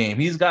in his game.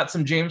 He's got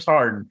some James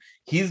Harden.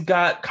 He's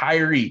got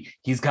Kyrie.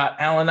 He's got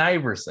Allen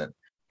Iverson.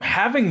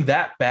 Having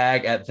that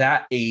bag at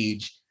that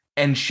age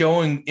and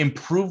showing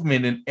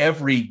improvement in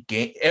every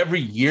game, every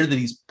year that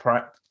he's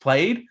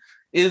played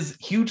is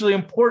hugely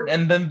important.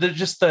 And then there's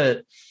just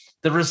the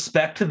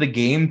respect to the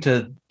game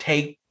to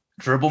take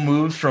dribble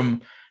moves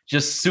from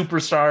just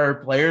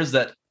superstar players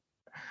that,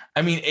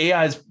 I mean,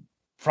 AI is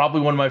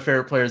probably one of my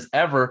favorite players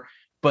ever,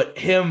 but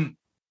him,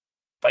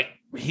 like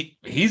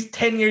he's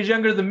 10 years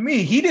younger than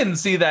me. He didn't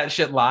see that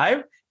shit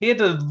live. He had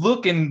to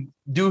look and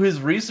do his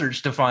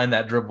research to find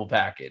that dribble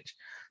package.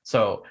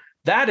 So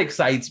that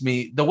excites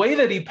me. The way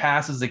that he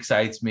passes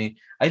excites me.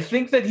 I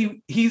think that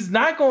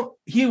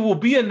he will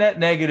be a net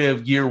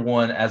negative year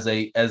one as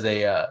a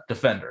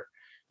defender.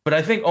 But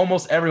I think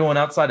almost everyone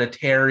outside of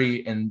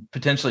Terry and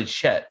potentially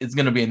Chet is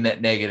going to be a net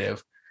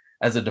negative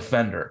as a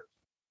defender.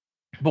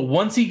 But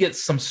once he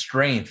gets some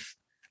strength,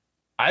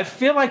 I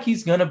feel like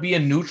he's going to be a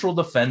neutral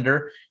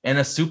defender and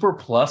a super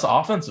plus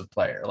offensive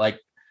player. Like,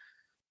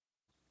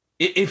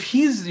 if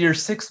he's your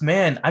sixth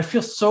man, I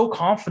feel so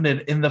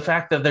confident in the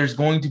fact that there's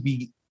going to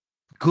be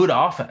good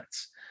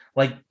offense.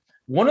 Like,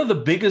 one of the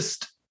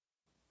biggest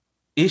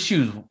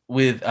issues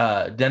with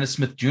Dennis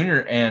Smith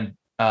Jr. and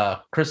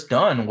Chris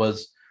Dunn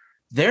was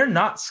they're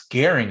not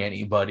scaring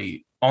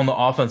anybody on the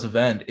offensive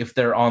end if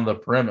they're on the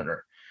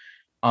perimeter.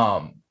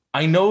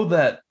 I know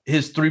that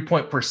his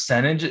 3-point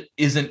percentage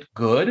isn't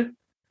good,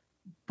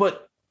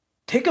 but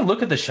take a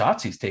look at the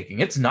shots he's taking.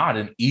 It's not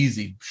an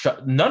easy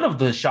shot. None of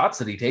the shots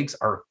that he takes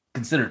are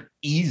considered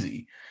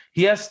easy.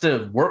 He has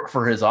to work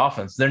for his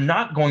offense. They're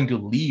not going to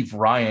leave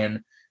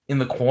Ryan in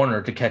the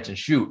corner to catch and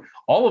shoot.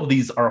 All of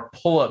these are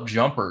pull-up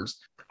jumpers.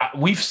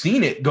 We've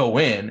seen it go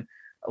in.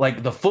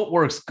 Like, the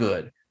footwork's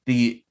good.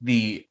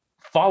 The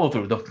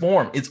follow-through, the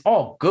form, it's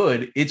all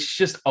good. It's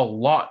just a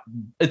lot.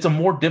 It's a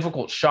more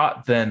difficult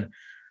shot than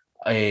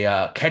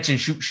a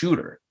catch-and-shoot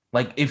shooter.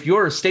 Like, if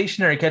you're a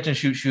stationary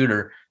catch-and-shoot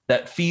shooter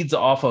that feeds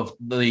off of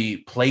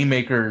the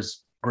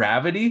playmaker's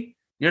gravity,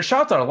 your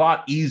shots are a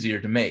lot easier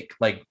to make.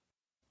 Like,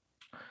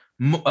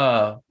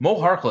 Mo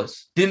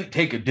Harkless didn't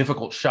take a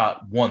difficult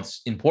shot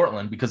once in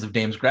Portland because of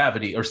Dame's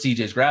gravity or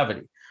CJ's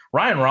gravity.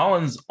 Ryan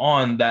Rollins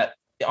on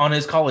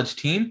his college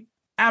team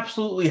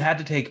absolutely had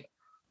to take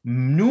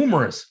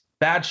numerous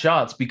bad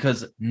shots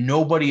because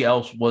nobody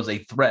else was a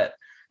threat.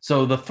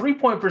 So the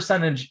 3-point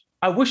percentage,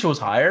 I wish it was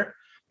higher,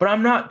 but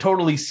I'm not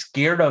totally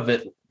scared of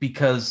it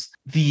because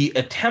the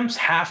attempts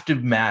have to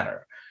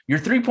matter. Your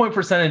 3-point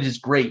percentage is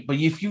great, but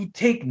if you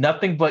take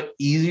nothing but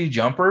easy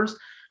jumpers,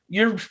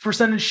 your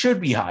percentage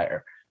should be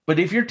higher. But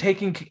if you're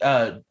taking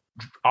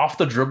off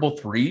the dribble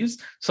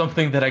threes,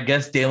 something that I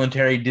guess Dalen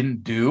Terry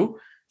didn't do,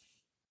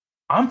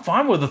 I'm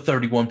fine with a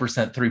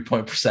 31%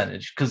 3-point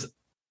percentage because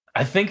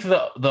I think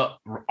the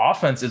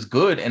offense is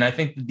good, and I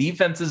think the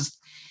defense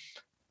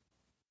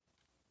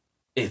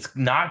it's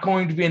not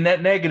going to be a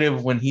net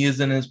negative when he is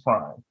in his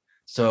prime.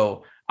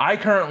 So I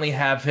currently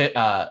have hit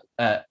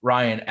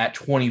Ryan at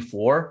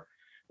 24,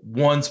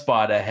 one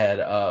spot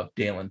ahead of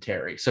Dalen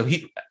Terry. So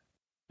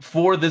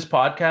for this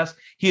podcast,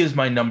 he is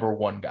my number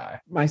one guy.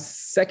 My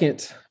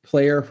second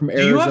player from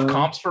Arizona. Do you have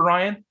comps for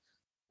Ryan?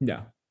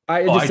 No.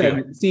 I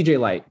said CJ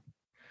Light.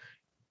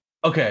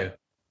 Okay.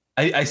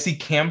 I see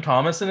Cam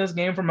Thomas in his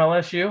game from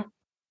LSU.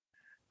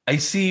 I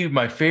see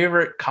my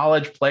favorite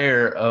college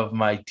player of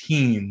my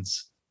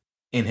teens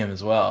in him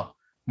as well,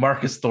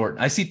 Marcus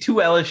Thornton. I see 2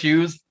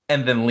 LSUs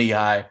and then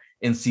Lehigh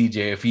in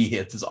CJ if he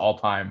hits his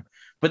all-time.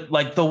 But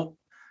like the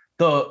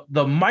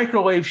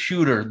microwave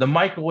shooter, the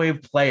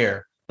microwave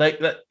player, like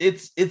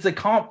it's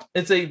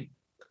a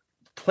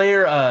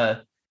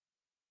player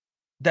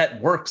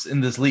that works in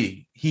this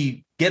league.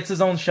 He gets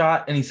his own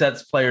shot and he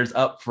sets players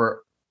up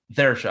for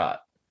their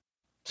shot.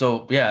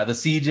 So yeah, the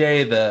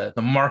CJ,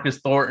 the Marcus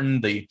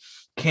Thornton, the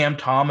Cam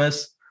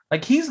Thomas,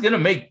 like he's gonna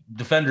make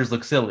defenders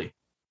look silly.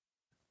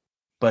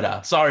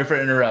 But sorry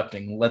for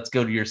interrupting. Let's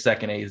go to your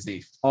second AZ.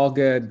 All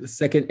good. The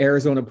second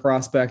Arizona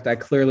prospect. I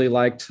clearly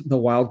liked the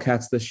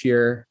Wildcats this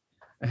year.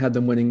 I had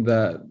them winning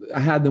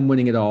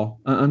it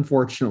all.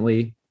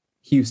 Unfortunately,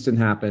 Houston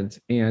happened,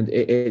 and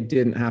it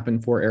didn't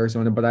happen for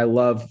Arizona. But I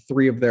love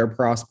 3 of their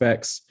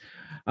prospects,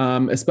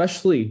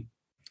 especially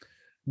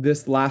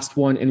this last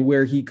one and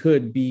where he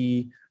could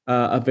be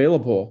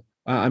available.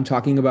 I'm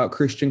talking about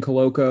Christian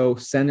Coloco,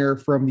 center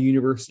from the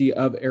University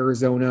of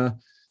Arizona,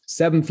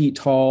 7 feet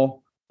tall,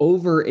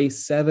 over a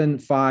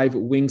 7'5"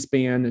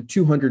 wingspan,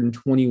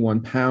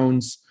 221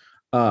 pounds,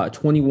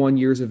 21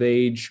 years of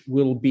age,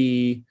 will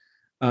be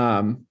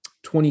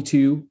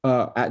 22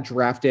 at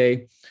draft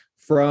day,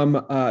 from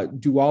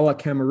Douala,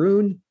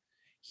 Cameroon.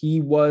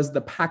 He was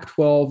the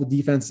Pac-12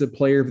 Defensive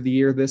Player of the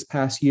Year this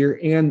past year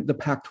and the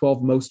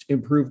Pac-12 Most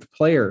Improved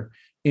Player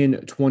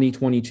in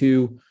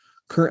 2022.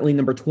 Currently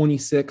number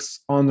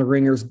 26 on the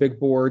Ringer's big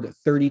board,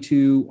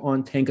 32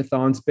 on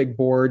Tankathon's big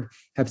board.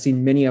 Have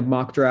seen many of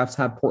mock drafts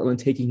have Portland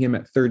taking him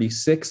at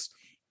 36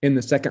 in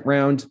the second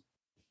round.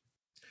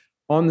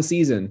 On the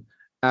season,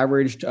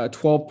 averaged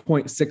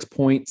 12.6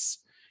 points.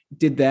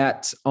 Did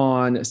that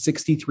on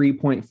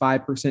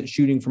 63.5%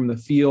 shooting from the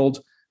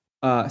field,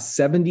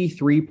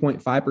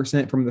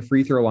 73.5% from the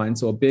free throw line.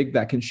 So a big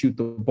that can shoot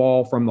the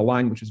ball from the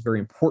line, which is very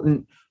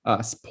important.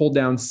 Pulled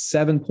down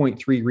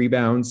 7.3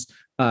 rebounds,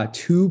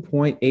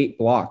 2.8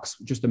 blocks,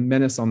 just a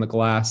menace on the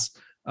glass,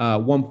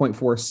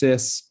 1.4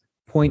 assists,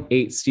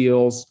 0.8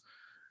 steals.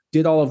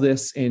 Did all of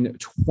this in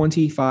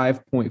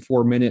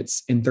 25.4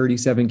 minutes in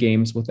 37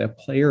 games with a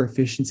player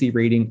efficiency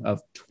rating of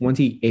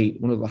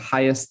 28, one of the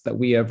highest that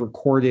we have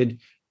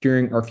recorded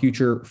during our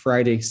Future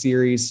Friday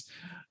series.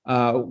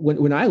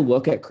 When I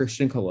look at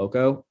Christian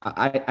Coloco,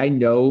 I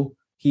know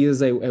he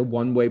is a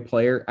one-way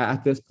player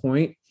at this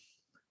point,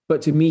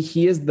 but to me,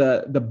 he is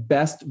the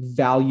best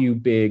value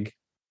big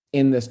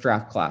in this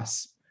draft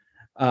class.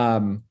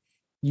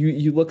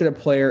 You look at a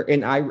player,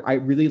 and I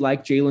really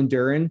like Jalen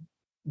Duren,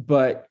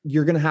 but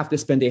you're going to have to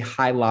spend a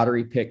high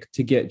lottery pick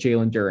to get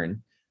Jalen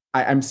Duren.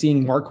 I'm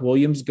seeing Mark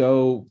Williams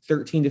go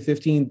 13 to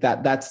 15.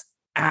 That's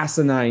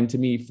asinine to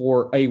me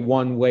for a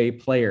one-way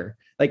player.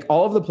 Like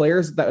all of the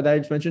players that I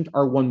just mentioned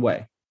are one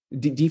way,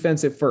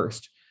 defensive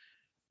first.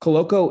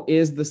 Coloco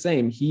is the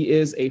same. He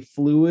is a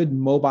fluid,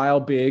 mobile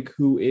big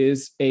who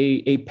is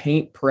a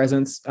paint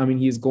presence. I mean,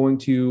 he's going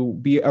to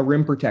be a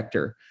rim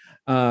protector.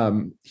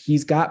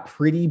 He's got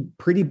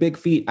pretty big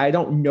feet. I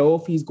don't know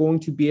if he's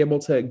going to be able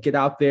to get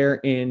out there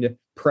and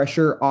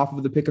pressure off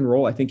of the pick and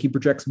roll. I think he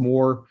projects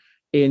more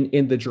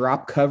in the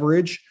drop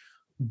coverage,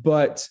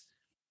 But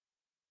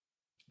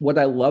what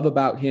I love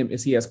about him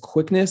is he has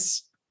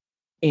quickness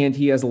and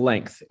he has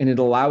length, and it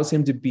allows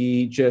him to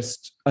be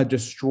just a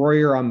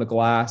destroyer on the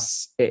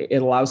glass.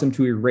 It allows him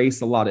to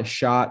erase a lot of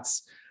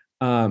shots.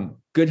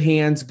 Good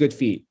hands, good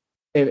feet.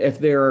 If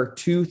there are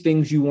two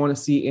things you want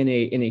to see in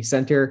a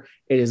center,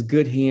 it is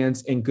good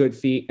hands and good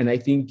feet. And I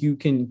think you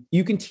can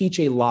teach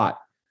a lot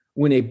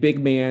when a big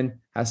man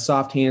has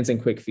soft hands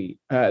and quick feet.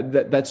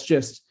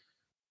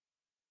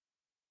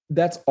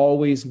 That's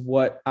always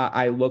what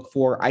I look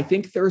for. I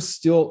think there's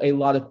still a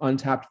lot of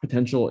untapped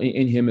potential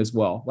in him as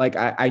well. Like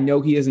I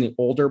know he is an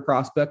older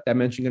prospect. I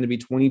mentioned going to be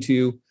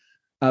 22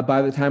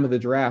 by the time of the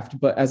draft.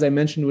 But as I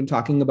mentioned when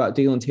talking about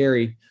Dalen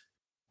Terry,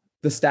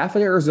 the staff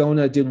at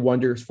Arizona did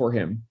wonders for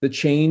him. The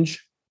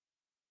change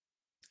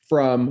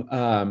from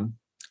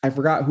I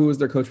forgot who was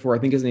their coach for. I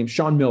think his name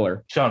Sean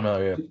Miller. Sean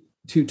Miller, yeah.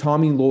 To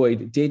Tommy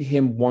Lloyd did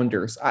him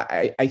wonders.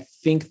 I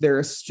think there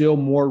is still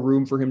more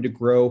room for him to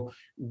grow.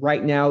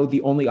 Right now,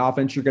 the only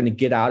offense you're going to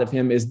get out of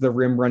him is the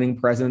rim running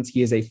presence.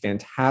 He is a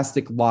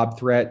fantastic lob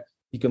threat.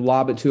 You can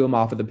lob it to him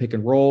off of the pick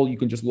and roll. You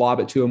can just lob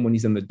it to him when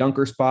he's in the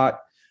dunker spot.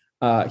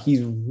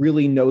 He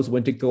really knows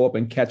when to go up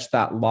and catch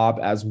that lob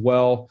as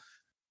well.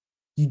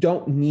 You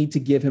don't need to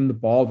give him the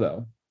ball,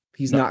 though.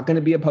 He's not going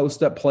to be a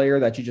post-up player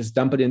that you just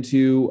dump it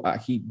into.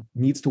 He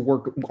needs to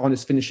work on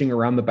his finishing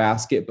around the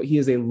basket, but he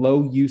is a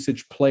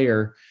low-usage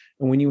player.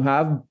 And when you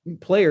have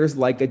players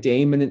like a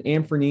Dame and an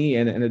Anthony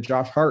and a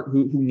Josh Hart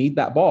who need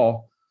that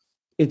ball,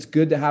 it's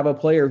good to have a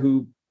player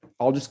who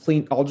I'll just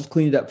clean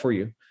it up for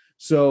you.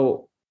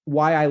 So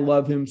why I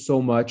love him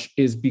so much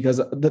is because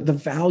the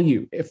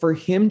value for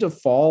him to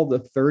fall to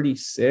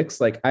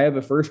 36. Like I have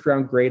a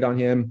first-round grade on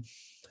him.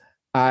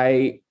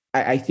 I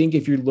think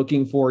if you're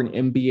looking for an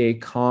NBA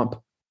comp,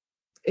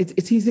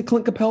 he's a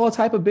Clint Capella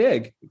type of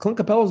big. Clint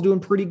Capella is doing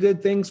pretty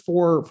good things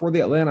for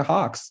the Atlanta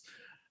Hawks.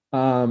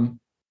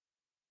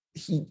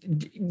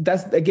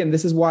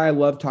 This is why I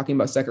love talking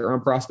about second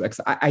round prospects.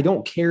 I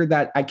don't care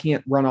that I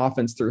can't run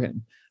offense through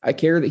him. I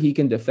care that he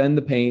can defend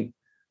the paint.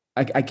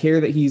 I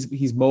care that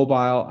he's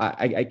mobile.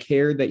 I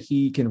care that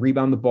he can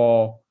rebound the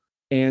ball,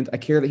 and I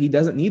care that he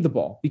doesn't need the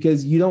ball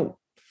because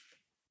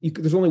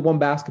there's only one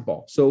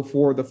basketball. So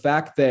for the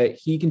fact that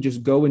he can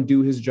just go and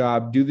do his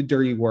job, do the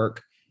dirty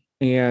work,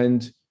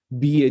 and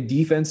be a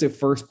defensive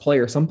first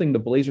player, something the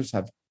Blazers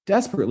have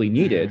desperately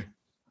needed,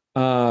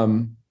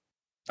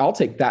 I'll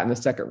take that in the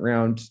second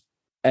round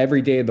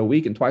every day of the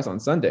week and twice on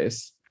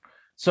Sundays.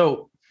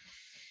 So,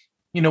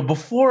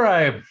 before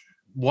I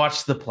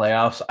watched the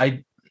playoffs,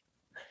 I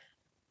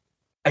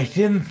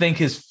didn't think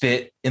his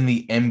fit in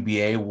the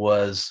NBA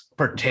was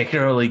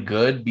particularly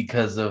good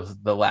because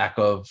of the lack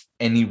of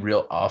any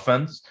real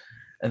offense.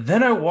 And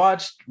then I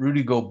watched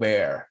Rudy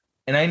Gobert,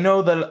 and I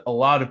know that a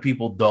lot of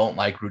people don't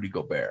like Rudy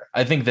Gobert.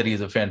 I think that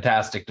he's a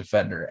fantastic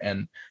defender,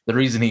 and the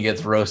reason he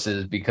gets roasted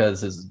is because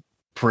his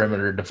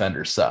perimeter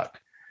defenders suck.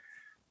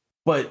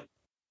 But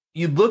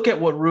you look at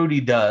what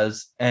Rudy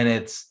does, and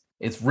it's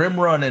rim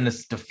run and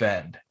it's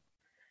defend.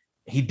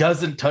 He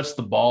doesn't touch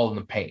the ball in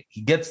the paint.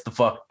 He gets the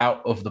fuck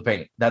out of the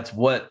paint. That's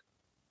what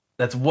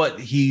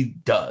he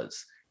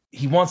does.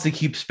 He wants to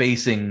keep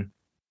spacing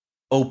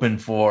open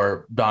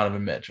for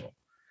Donovan Mitchell,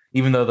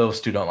 even though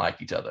those two don't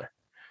like each other.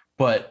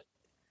 But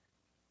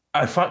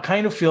I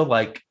kind of feel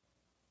like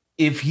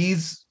if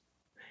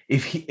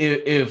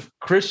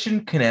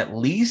Christian can at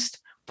least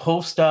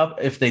post up,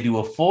 if they do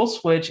a full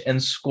switch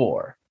and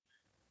score,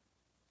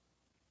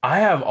 I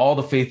have all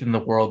the faith in the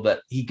world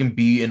that he can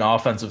be an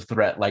offensive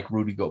threat like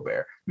Rudy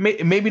Gobert.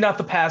 Maybe not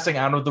the passing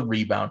out of the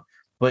rebound,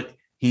 but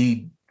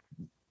he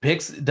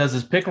does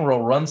his pick and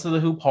roll, runs to the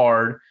hoop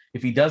hard.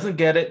 If he doesn't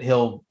get it,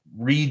 he'll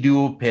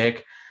redo a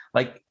pick.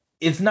 Like,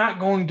 it's not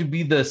going to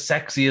be the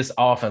sexiest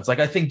offense. Like,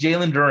 I think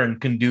Jalen Duren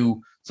can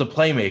do some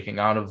playmaking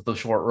out of the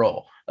short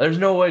roll. There's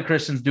no way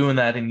Christian's doing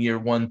that in year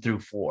 1 through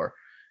 4.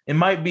 He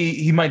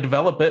might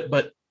develop it,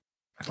 but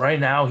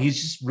right now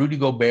he's just Rudy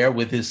Gobert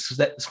with his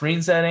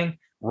screen setting,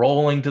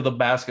 rolling to the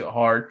basket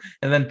hard,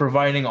 and then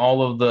providing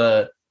all of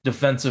the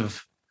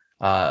defensive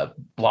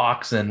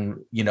blocks and,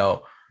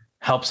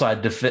 help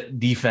side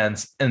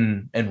defense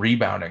and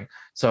rebounding.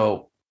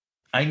 So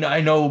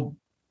I know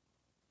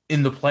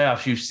in the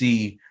playoffs you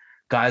see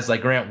guys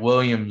like Grant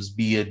Williams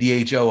be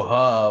a DHO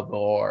hub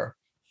or,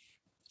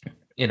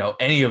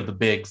 any of the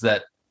bigs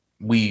that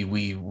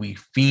we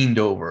fiend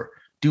over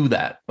do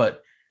that.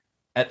 But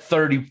at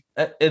 30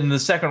 in the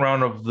second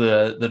round of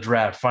the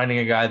draft, finding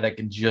a guy that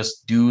can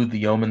just do the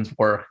yeoman's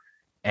work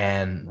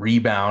and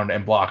rebound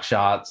and block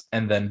shots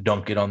and then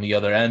dunk it on the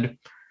other end,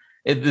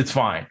 it's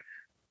fine.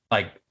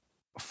 Like,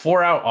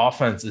 4-out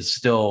offense is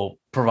still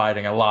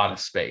providing a lot of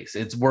space.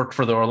 It's worked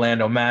for the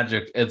Orlando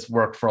Magic. It's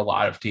worked for a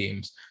lot of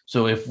teams.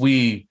 So if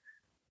we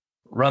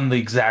run the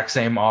exact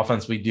same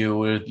offense we do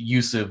with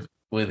Yusuf,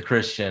 with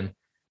Christian,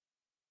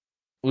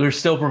 we're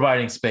still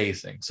providing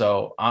spacing.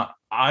 So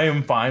I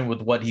am fine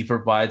with what he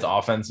provides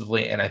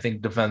offensively, and I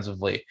think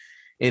defensively,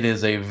 it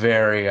is a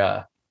very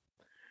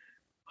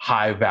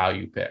high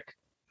value pick.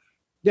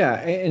 Yeah,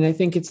 and I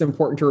think it's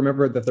important to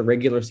remember that the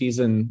regular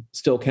season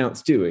still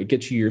counts too. It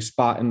gets you your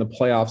spot in the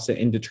playoffs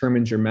and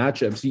determines your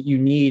matchups. You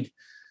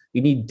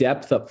need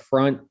depth up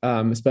front,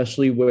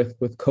 especially with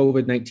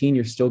COVID-19.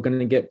 You're still going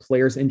to get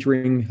players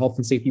entering health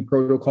and safety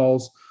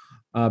protocols.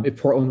 If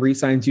Portland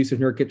re-signs Yusuf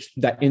Nurkic,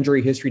 that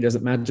injury history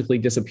doesn't magically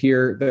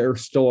disappear.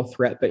 There's still a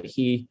threat that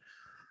he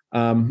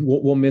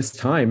will miss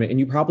time, and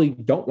you probably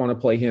don't want to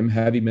play him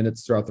heavy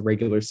minutes throughout the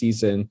regular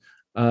season.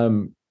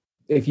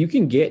 If you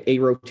can get a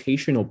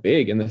rotational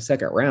big in the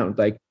second round,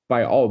 like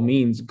by all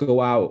means,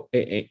 go out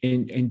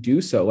and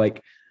do so.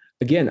 Like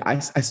again, I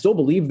still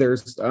believe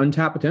there's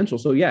untapped potential.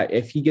 So yeah,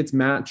 if he gets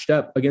matched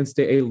up against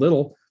a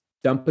little,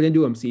 dump it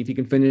into him. See if he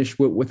can finish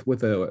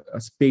with a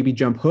baby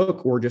jump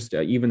hook or just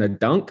even a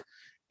dunk.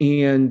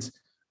 And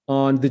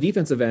on the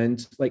defensive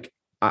end, like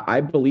I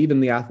believe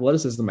in the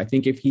athleticism. I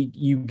think if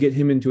you get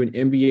him into an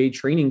NBA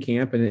training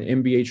camp and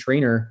an NBA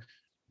trainer,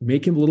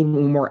 make him a little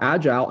bit more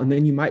agile, and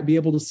then you might be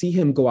able to see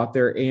him go out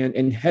there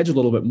and hedge a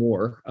little bit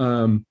more.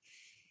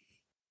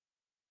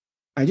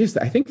 I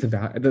think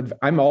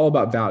I'm all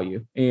about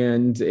value,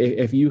 and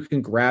if you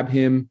can grab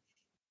him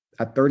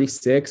at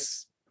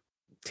 36,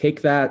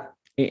 take that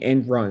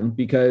and run,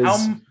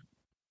 because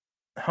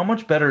how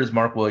much better is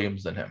Mark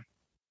Williams than him?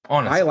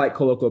 Honestly, I like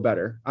Koloko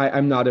better.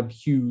 I'm not a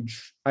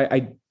huge.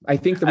 I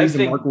think the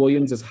reason Mark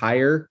Williams is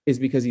higher is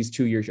because he's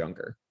 2 years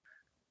younger.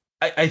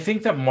 I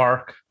think that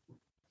Mark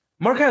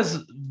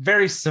has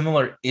very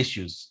similar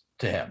issues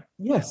to him.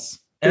 Yes.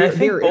 And I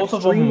think both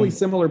of them extremely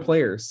similar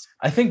players.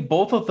 I think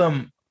both of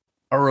them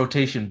are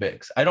rotation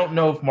bigs. I don't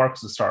know if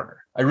Mark's the starter.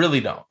 I really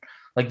don't.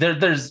 Like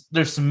there's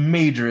some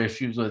major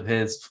issues with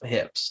his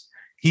hips.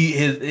 He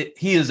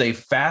is a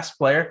fast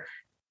player,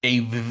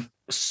 a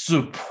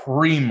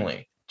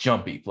supremely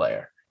jumpy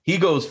player. He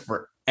goes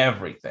for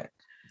everything.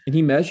 And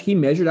he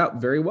measured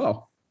out very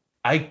well.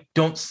 I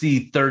don't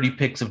see 30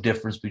 picks of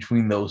difference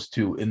between those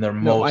two in their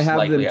most. I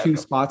have them two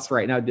spots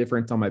right now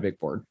different on my big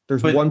board.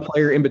 There's one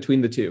player in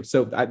between the two.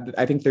 So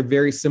I think they're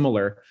very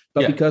similar.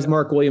 But because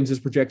Mark Williams is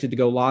projected to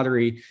go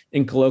lottery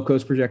and Koloko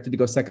is projected to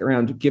go second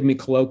round, give me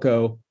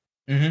Koloko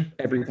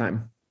every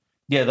time.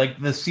 Yeah,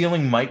 like the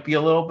ceiling might be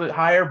a little bit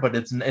higher, but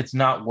it's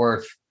not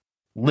worth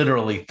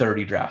literally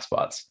 30 draft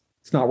spots.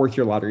 It's not worth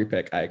your lottery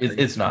pick. I agree.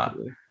 It's not.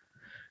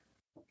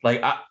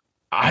 Like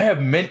I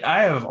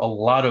have a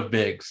lot of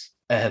bigs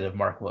ahead of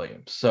Mark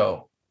Williams.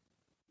 So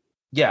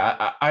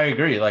yeah, I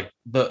agree. Like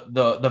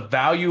the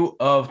value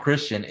of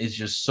Christian is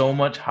just so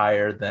much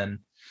higher than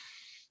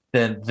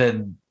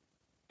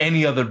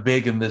any other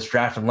big in this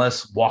draft,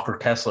 unless Walker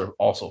Kessler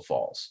also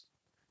falls.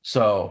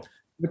 So,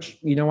 which,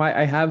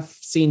 I have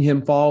seen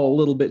him fall a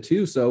little bit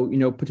too. So,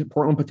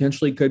 Portland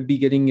potentially could be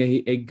getting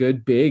a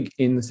good big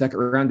in the second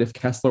round if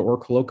Kessler or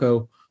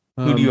Koloko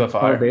who do you have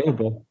are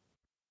available.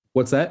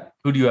 What's that?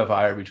 Who do you have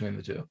higher between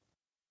the two?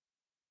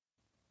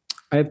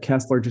 I have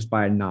Kessler just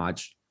by a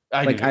notch.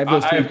 I have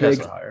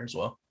Kessler higher as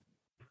well.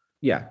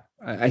 Yeah,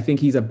 I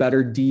think he's a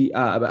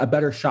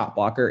better shot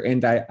blocker,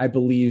 and I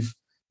believe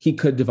he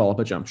could develop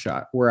a jump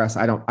shot. Whereas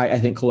I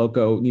think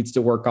Koloko needs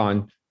to work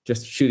on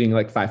just shooting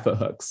like 5-foot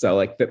hooks. So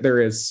like there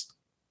is.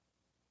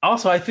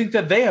 Also, I think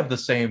that they have the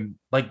same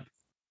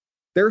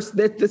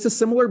it's a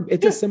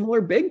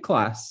similar big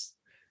class.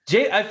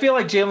 I feel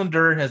like Jalen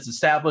Duren has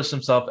established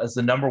himself as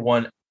the number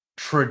one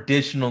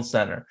traditional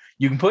center.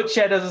 You can put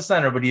Chet as a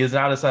center, but he is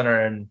not a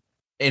center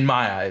in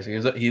my eyes.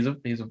 He's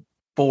a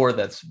four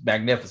that's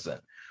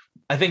magnificent.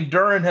 I think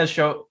Duren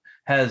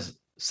has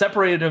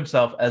separated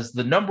himself as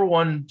the number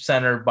one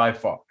center by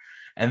far.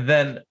 And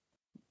then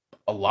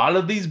a lot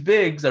of these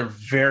bigs are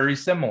very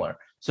similar.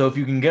 So if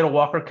you can get a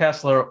Walker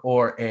Kessler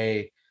or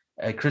a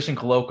Christian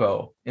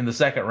Koloko in the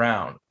second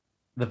round,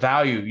 the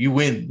value, you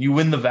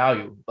win the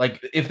value.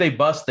 Like if they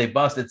bust, they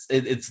bust.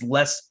 It's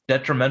less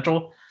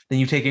detrimental than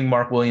you taking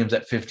Mark Williams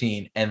at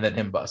 15 and then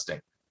him busting.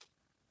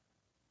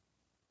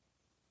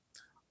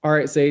 All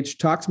right, Sage,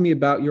 talk to me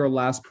about your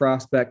last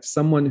prospect,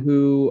 someone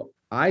who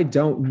I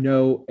don't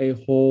know a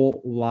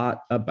whole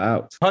lot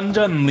about.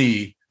 Hyunjin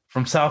Lee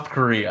from South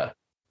Korea.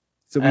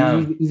 So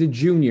he's a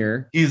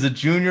junior. He's a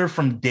junior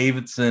from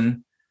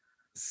Davidson.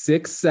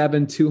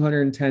 6'7",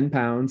 210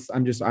 pounds.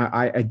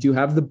 I do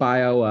have the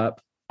bio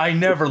up. I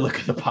never look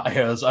at the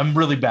bios. I'm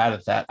really bad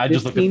at that. I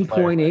just look at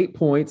 15.8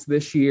 points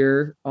this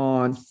year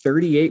on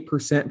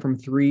 38% from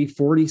three,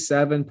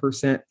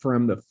 47%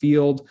 from the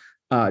field,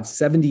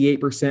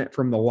 78%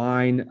 from the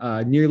line,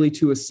 nearly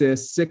 2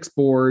 assists, 6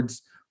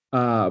 boards,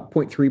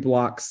 0.3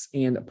 blocks,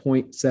 and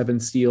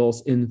 0.7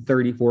 steals in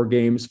 34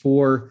 games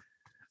for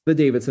the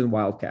Davidson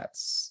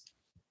Wildcats.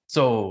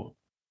 So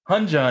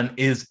Hyunjin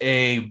is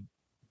a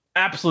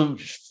absolute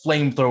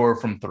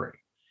flamethrower from three.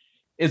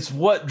 It's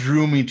what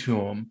drew me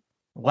to him.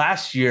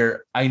 Last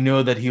year, I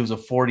know that he was a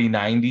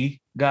 40-90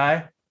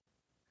 guy.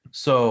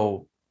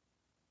 So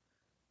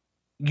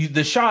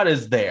the shot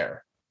is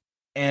there.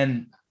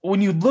 And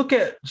when you look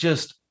at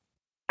just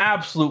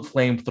absolute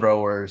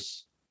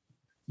flamethrowers,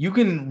 you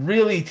can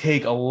really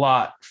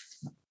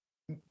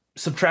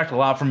subtract a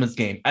lot from his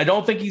game. I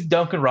don't think he's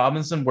Duncan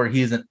Robinson, where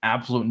he is an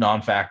absolute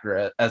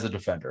non-factor as a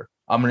defender.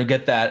 I'm going to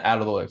get that out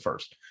of the way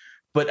first.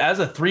 But as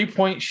a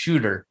 3-point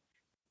shooter,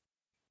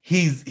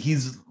 he's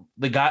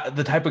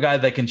the type of guy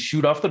that can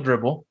shoot off the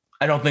dribble.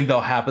 I don't think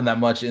that'll happen that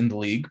much in the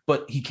league,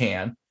 but he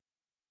can.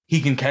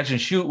 He can catch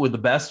and shoot with the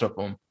best of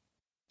them.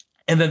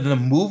 And then the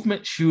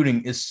movement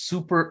shooting is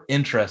super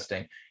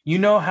interesting. You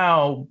know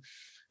how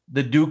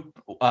the Duke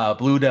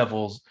Blue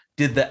Devils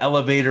did the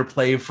elevator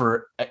play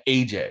for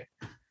AJ.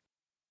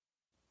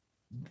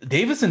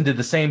 Davidson did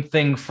the same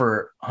thing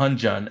for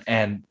Hyunjin,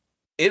 and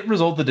it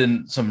resulted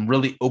in some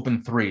really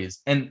open threes.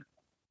 And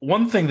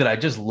one thing that I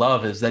just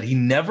love is that he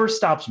never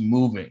stops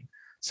moving.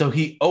 So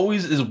he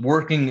always is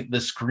working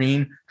the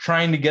screen,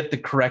 trying to get the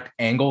correct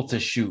angle to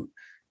shoot.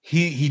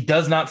 He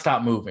does not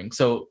stop moving.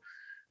 So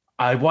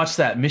I watched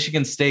that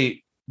Michigan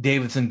State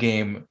Davidson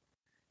game,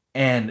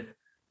 and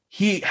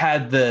he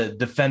had the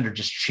defender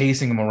just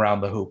chasing him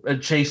around the hoop,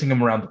 chasing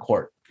him around the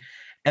court.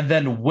 And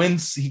then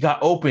once he got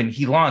open,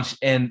 he launched,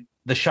 and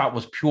the shot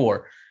was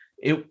pure.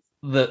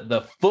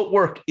 The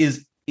footwork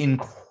is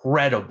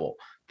incredible.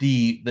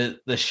 The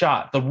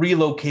shot, the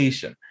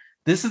relocation.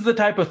 This is the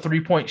type of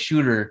 3-point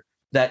shooter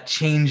that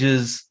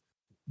changes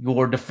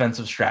your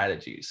defensive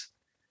strategies.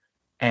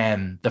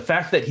 And the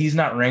fact that he's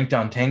not ranked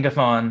on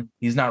Tankathon,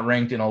 he's not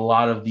ranked in a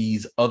lot of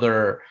these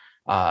other,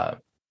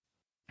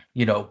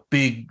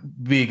 big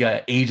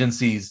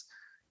agencies,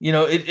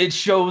 it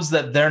shows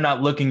that they're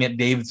not looking at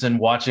Davidson,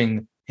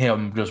 watching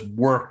him just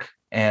work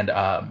and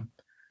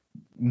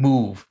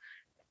move.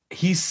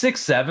 He's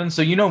 6'7",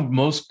 so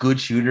most good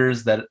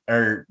shooters that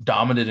are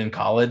dominant in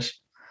college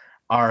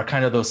are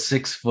kind of those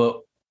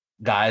 6-foot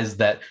guys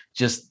that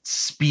just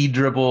speed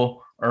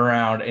dribble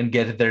around and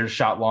get their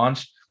shot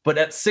launched. But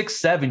at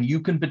 6'7", you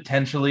can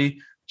potentially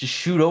just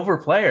shoot over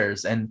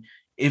players. And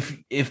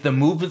if the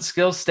movement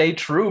skills stay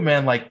true,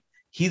 man, like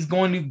he's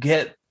going to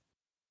get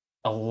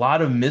a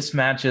lot of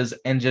mismatches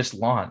and just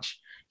launch.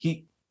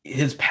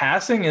 His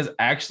passing is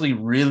actually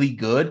really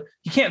good.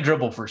 He can't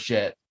dribble for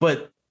shit,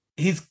 but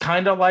he's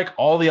kind of like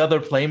all the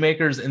other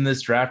playmakers in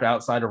this draft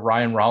outside of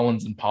Ryan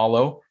Rollins and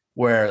Paulo,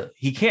 where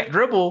he can't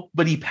dribble,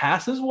 but he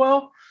passes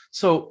well.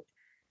 So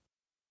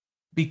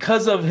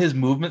because of his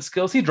movement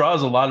skills, he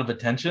draws a lot of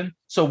attention.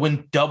 So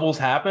when doubles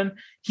happen,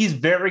 he's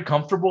very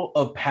comfortable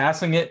of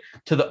passing it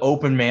to the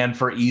open man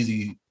for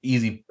easy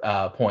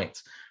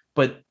points.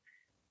 But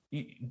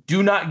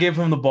do not give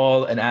him the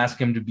ball and ask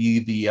him to be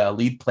the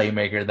lead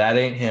playmaker. That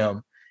ain't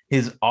him.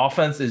 His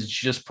offense is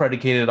just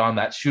predicated on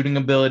that shooting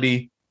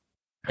ability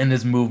and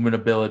his movement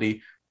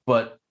ability.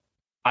 But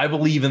I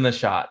believe in the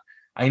shot.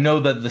 I know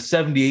that the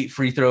 78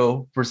 free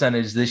throw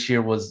percentage this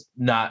year was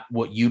not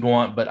what you'd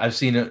want, but I've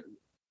seen it.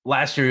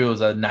 Last year, it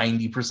was a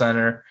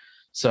 90%er.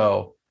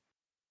 So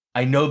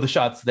I know the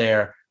shot's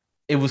there.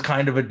 It was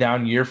kind of a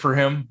down year for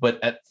him,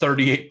 but at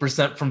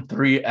 38% from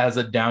three as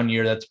a down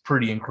year, that's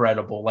pretty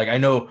incredible. Like I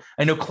know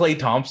Klay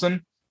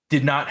Thompson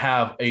did not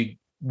have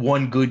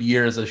one good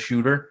year as a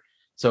shooter.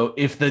 So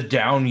if the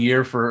down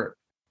year for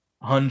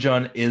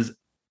Hyunjin is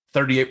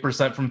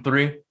 38% from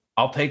three,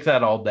 I'll take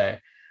that all day.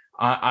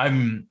 I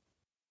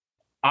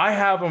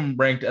have him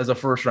ranked as a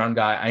first round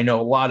guy. I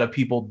know a lot of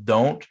people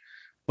don't.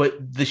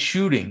 But the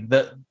shooting,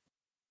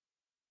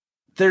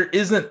 there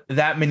isn't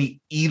that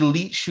many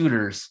elite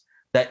shooters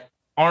that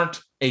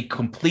aren't a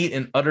complete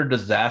and utter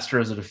disaster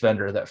as a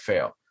defender that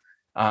fail.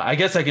 I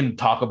guess I can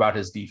talk about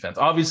his defense.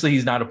 Obviously,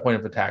 he's not a point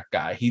of attack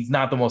guy. He's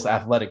not the most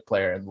athletic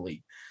player in the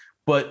league.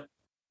 But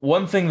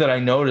one thing that I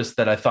noticed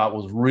that I thought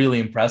was really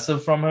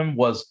impressive from him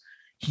was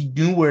he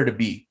knew where to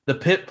be. The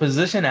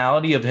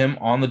positionality of him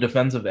on the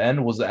defensive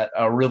end was at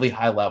a really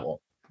high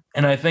level.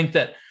 And I think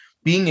that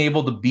being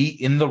able to be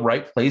in the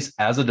right place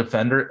as a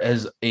defender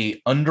is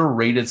a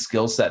underrated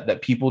skill set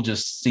that people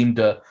just seem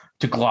to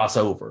gloss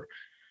over.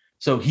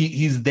 So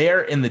he's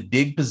there in the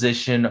dig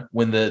position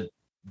when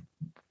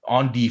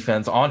on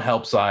defense, on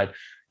help side,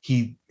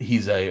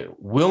 he's a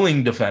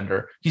willing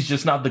defender. He's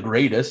just not the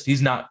greatest.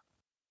 He's not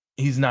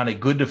a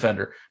good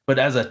defender, but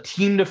as a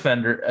team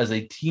defender,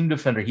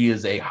 he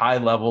is a high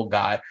level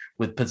guy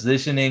with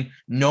positioning,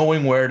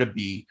 knowing where to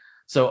be.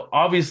 So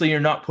obviously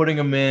you're not putting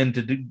him in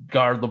to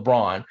guard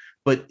LeBron,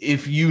 but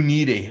if you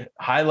need a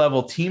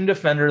high-level team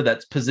defender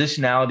that's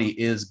positionality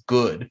is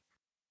good,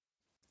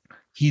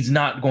 he's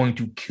not going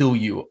to kill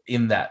you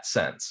in that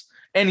sense.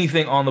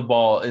 Anything on the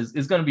ball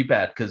is going to be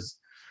bad because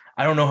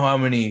I don't know how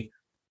many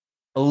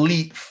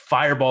elite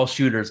fireball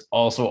shooters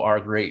also are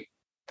great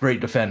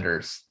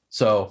defenders.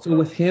 So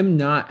with him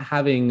not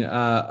having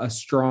a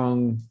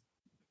strong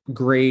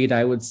grade,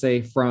 I would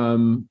say,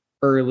 from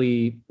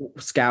early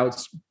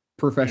scouts,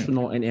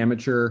 professional and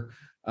amateur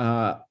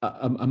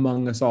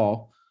among us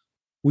all,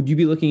 would you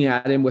be looking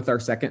at him with our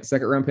second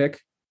round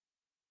pick?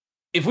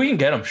 If we can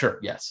get him, sure.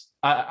 Yes.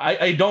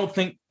 I don't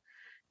think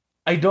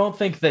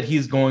that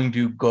he's going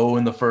to go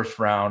in the first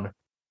round,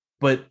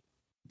 but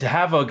to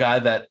have a guy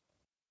that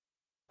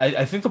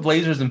I think the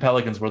Blazers and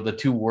Pelicans were the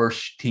two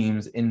worst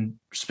teams in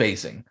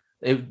spacing.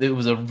 It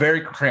was a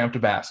very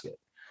cramped basket.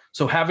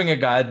 So having a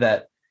guy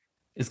that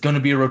is going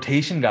to be a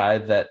rotation guy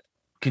that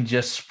can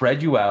just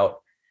spread you out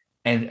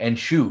and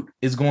shoot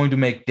is going to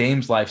make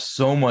Dame's life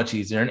so much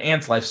easier and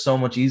Ant's life so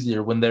much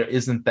easier when there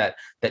isn't that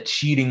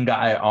cheating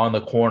guy on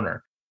the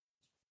corner.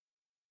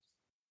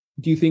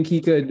 Do you think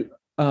he could?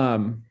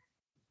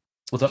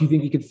 What's up? Do you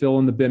think he could fill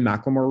in the Ben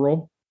McLemore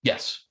role?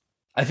 Yes,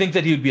 I think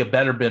that he would be a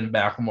better Ben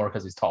McLemore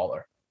because he's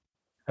taller.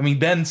 I mean,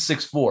 Ben's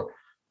 6'4".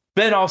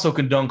 Ben also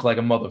can dunk like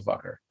a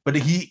motherfucker, but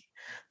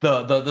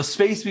the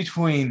space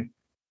between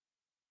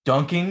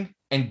dunking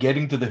and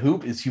getting to the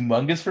hoop is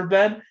humongous for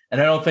Ben.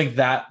 And I don't think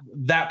that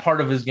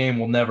part of his game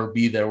will never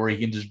be there where he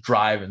can just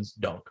drive and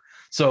dunk.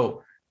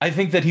 So I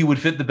think that he would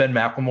fit the Ben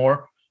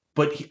McLemore,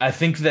 but I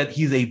think that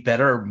he's a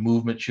better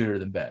movement shooter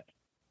than Ben.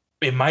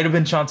 It might have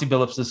been Chauncey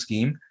Billups'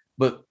 scheme,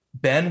 but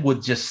Ben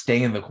would just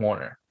stay in the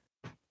corner.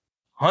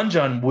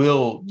 Hanjan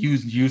will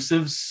use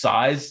Yusuf's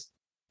size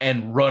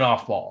and run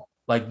off ball.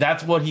 Like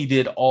that's what he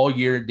did all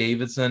year at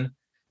Davidson.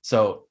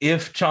 So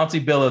if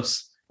Chauncey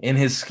Billups in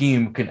his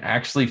scheme can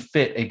actually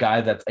fit a guy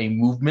that's a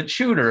movement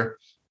shooter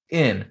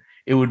in,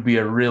 it would be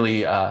a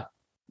really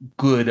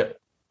good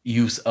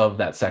use of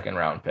that second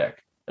round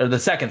pick or the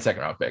second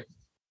round pick.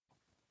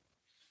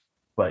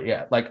 But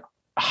yeah, like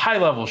a high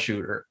level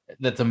shooter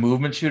that's a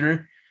movement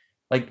shooter.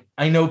 Like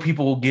I know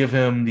people will give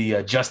him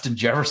the Justin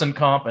Jefferson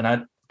comp,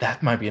 and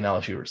that might be an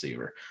LSU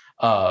receiver.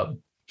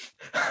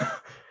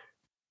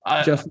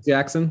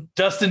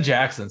 Justin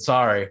Jackson.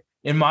 Sorry,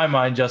 in my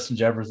mind, Justin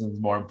Jefferson is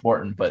more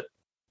important, but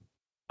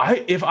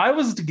if I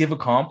was to give a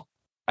comp,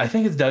 I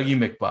think it's Dougie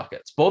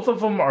McBuckets. Both of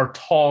them are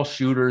tall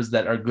shooters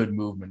that are good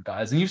movement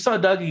guys. And you saw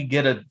Dougie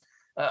get a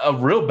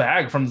real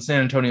bag from the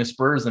San Antonio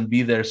Spurs and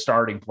be their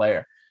starting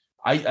player.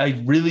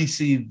 I really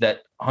see that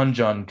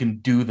Hanjan can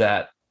do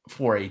that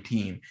for a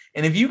team.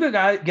 And if you could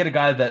get a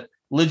guy that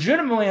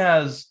legitimately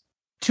has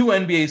 2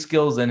 NBA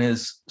skills in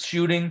his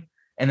shooting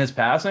and his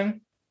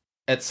passing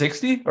at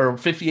 60 or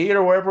 58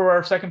 or wherever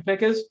our second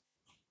pick is,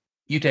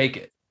 you take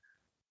it.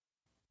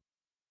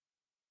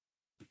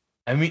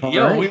 I mean,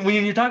 right.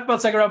 When you talk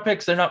about second round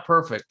picks, they're not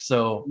perfect.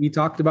 So we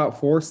talked about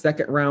 4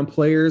 second round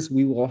players.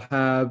 We will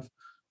have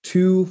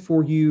 2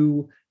 for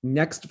you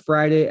next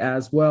Friday,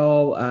 as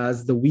well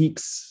as the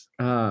weeks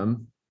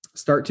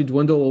start to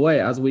dwindle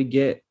away as we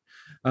get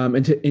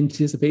into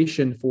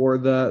anticipation for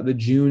the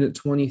June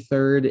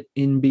 23rd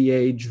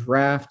NBA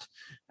draft.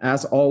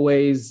 As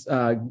always,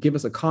 give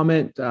us a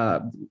comment.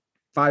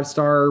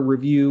 5-star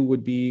review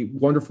would be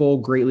wonderful,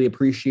 greatly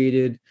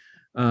appreciated.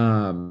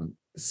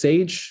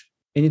 Sage,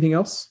 anything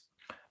else?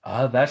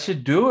 That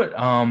should do it.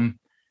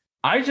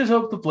 I just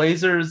hope the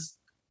Blazers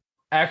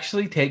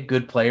actually take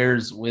good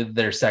players with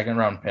their second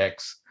round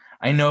picks.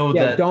 I know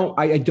that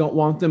I don't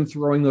want them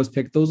throwing those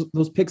picks.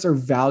 Those picks are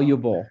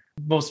valuable.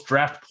 Most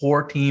draft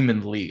poor team in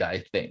the league,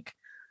 I think.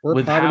 We're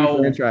a poverty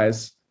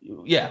franchise.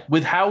 Yeah,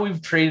 with how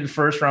we've traded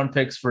first round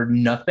picks for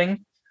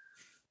nothing,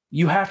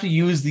 you have to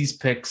use these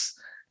picks.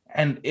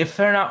 And if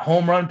they're not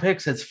home run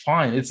picks, it's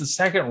fine. It's the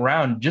second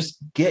round. Just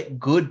get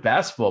good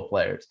basketball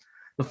players.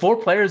 The 4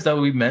 players that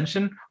we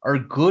mentioned are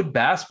good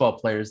basketball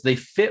players. They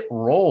fit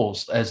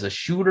roles as a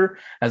shooter,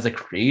 as a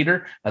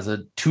creator, as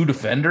 2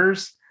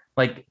 defenders.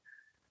 Like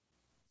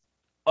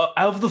out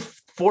of the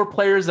 4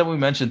 players that we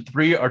mentioned,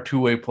 3 are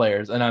two-way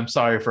players. And I'm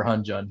sorry for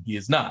Hanjan, he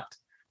is not.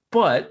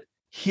 But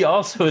he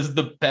also is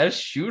the best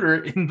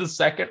shooter in the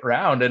second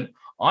round. And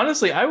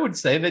honestly, I would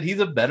say that he's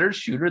a better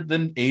shooter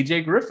than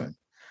AJ Griffin.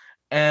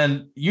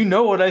 And you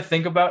know what I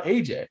think about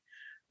AJ.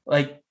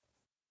 Like,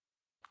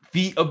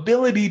 the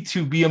ability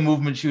to be a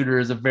movement shooter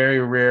is a very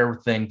rare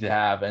thing to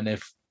have. And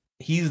if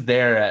he's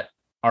there at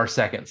our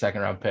second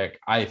round pick,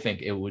 I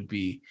think it would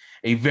be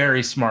a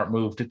very smart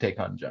move to take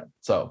Hanjan.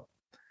 So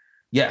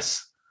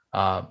yes,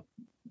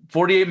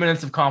 48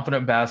 minutes of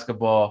confident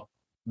basketball,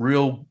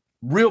 real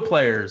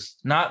players,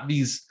 not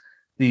these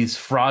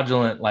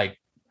fraudulent, like,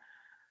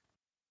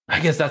 I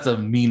guess that's a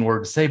mean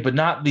word to say, but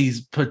not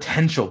these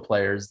potential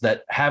players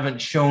that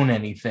haven't shown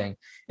anything.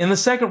 In the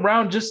second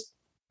round, just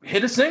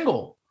hit a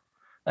single.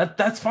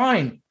 That's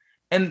fine.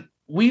 And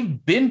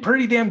we've been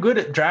pretty damn good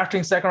at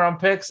drafting second round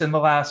picks in the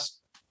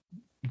last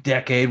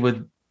decade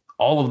with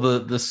all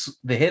of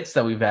the hits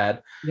that we've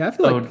had. Yeah, I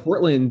feel like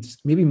Portland,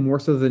 maybe more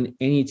so than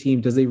any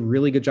team, does a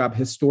really good job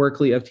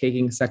historically of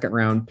taking second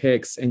round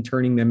picks and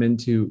turning them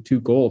into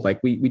gold.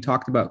 Like we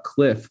talked about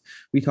Cliff,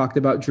 we talked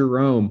about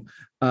Jerome,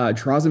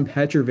 Drazen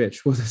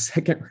Petrovic was a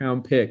second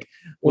round pick,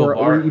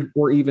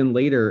 or even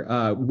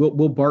later,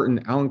 Will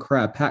Barton, Alan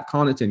Crabb, Pat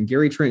Connaughton,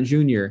 Gary Trent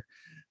Jr.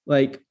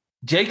 Like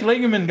Jake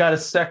Lingaman got a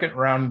second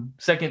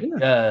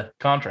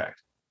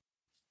contract.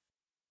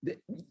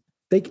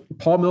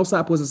 Paul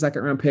Millsap was a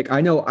second round pick.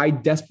 I know I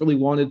desperately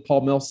wanted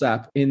Paul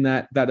Millsap in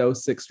that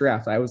 06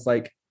 draft. I was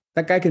like,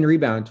 that guy can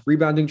rebound.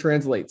 Rebounding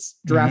translates.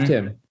 Draft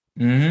him.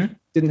 Mm-hmm.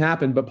 Didn't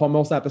happen, but Paul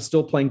Millsap is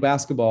still playing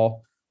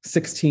basketball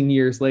 16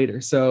 years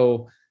later.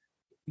 So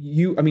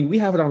we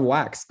have it on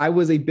wax. I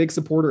was a big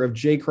supporter of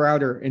Jay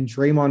Crowder and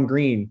Draymond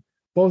Green.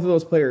 Both of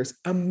those players,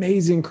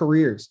 amazing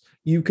careers.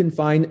 You can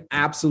find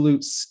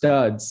absolute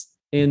studs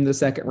in the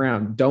second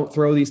round. Don't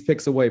throw these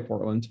picks away,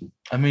 Portland.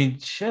 I mean,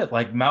 shit,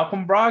 like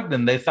Malcolm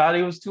Brogdon, they thought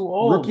he was too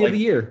old. Rookie of the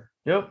year.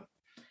 Yep.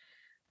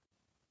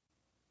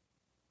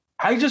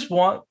 I just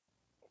want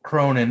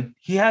Cronin.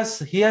 He has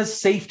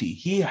safety.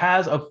 He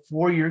has a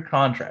 4-year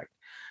contract.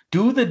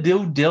 Do the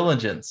due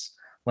diligence.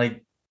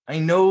 Like, I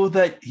know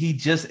that he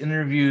just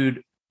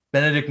interviewed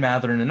Benedict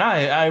Mathurin, and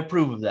I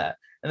approve of that.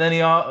 And then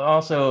he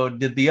also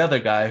did the other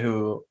guy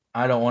who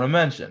I don't want to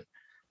mention.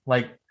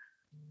 Like,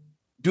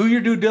 do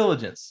your due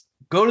diligence.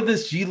 Go to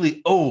this G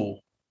League.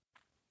 Go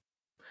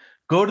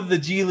to the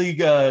G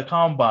League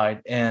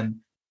Combine and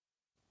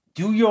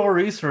do your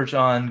research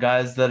on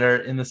guys that are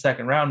in the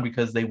second round,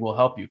 because they will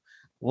help you.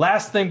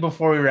 Last thing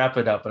before we wrap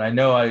it up, and I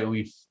know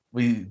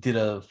we did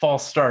a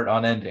false start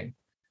on ending.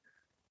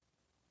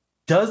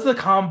 Does the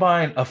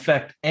Combine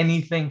affect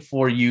anything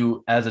for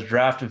you as a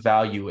draft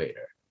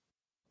evaluator?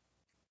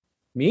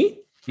 Me?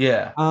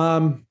 Yeah.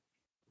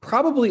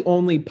 Probably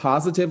only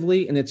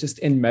positively, and it's just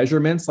in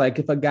measurements. Like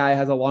if a guy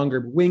has a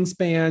longer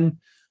wingspan,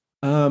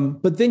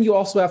 but then you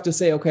also have to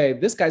say, okay,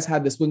 this guy's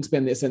had this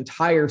wingspan this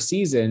entire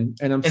season,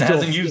 and still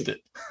hasn't used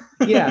it.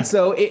 Yeah,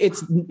 so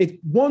it's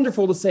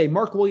wonderful to say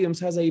Mark Williams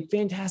has a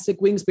fantastic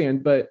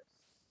wingspan, but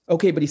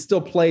okay, but he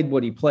still played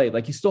what he played.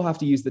 Like you still have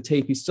to use the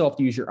tape, you still have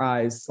to use your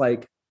eyes.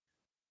 Like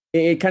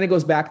it kind of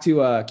goes back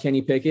to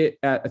Kenny Pickett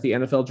at the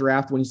NFL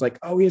draft when he's like,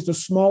 oh, he has the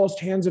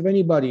smallest hands of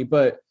anybody,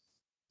 but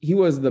he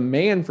was the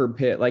man for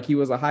Pitt. Like he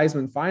was a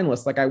Heisman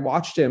finalist. Like I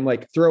watched him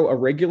like throw a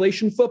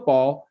regulation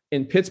football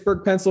in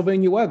Pittsburgh,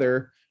 Pennsylvania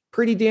weather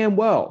pretty damn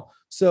well.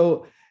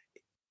 So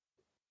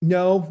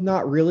no,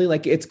 not really.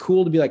 Like it's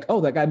cool to be like,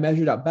 oh, that guy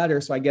measured up better.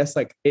 So I guess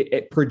like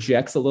it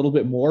projects a little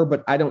bit more,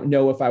 but I don't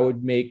know if I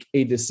would make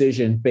a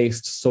decision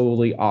based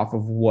solely off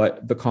of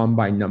what the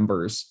combine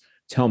numbers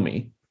tell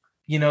me.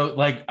 You know,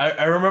 like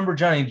I remember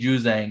Johnny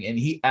Juzang, and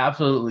he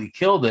absolutely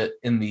killed it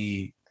in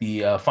the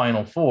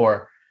Final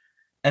Four.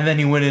 And then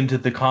he went into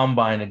the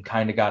combine and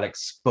kind of got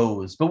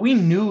exposed. But we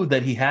knew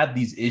that he had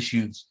these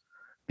issues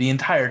the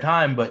entire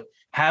time, but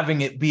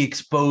having it be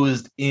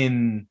exposed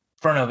in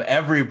front of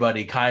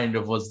everybody kind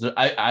of was,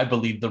 I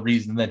believe, the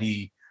reason that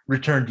he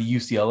returned to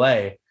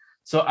UCLA.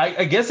 So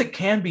I guess it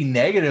can be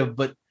negative,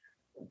 but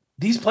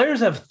these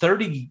players have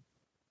 30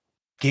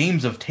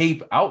 games of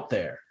tape out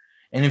there.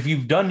 And if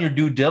you've done your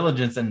due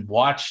diligence and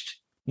watched,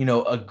 you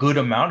know, a good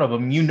amount of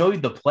them, you know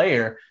the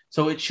player,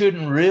 so it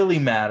shouldn't really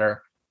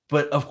matter.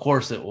 But of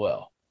course it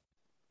will.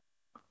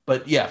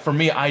 But yeah, for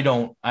me, I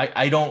don't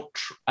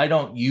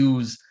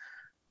use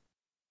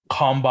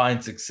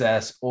combine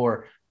success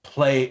or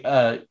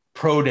play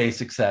pro day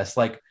success.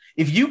 Like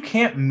if you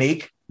can't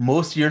make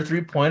most of your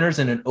 3-pointers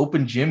in an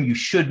open gym, you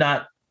should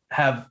not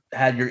have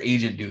had your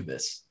agent do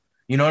this.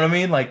 You know what I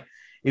mean? Like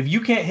if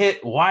you can't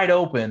hit wide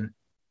open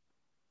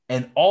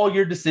and all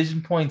your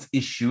decision points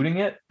is shooting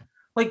it,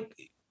 like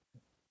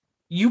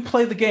you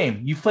play the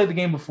game. You've played the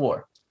game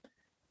before.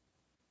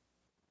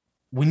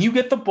 When you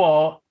get the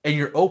ball and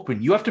you're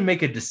open, you have to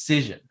make a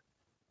decision.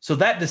 So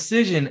that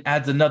decision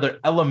adds another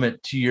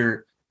element to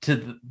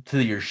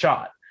your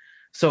shot.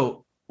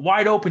 So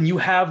wide open, in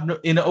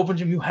an open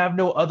gym, you have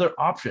no other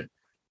option.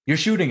 You're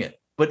shooting it.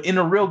 But in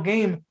a real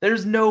game,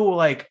 there's no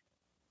like,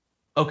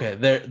 okay,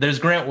 there's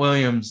Grant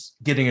Williams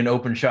getting an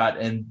open shot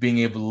and being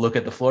able to look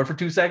at the floor for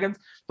 2 seconds.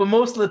 But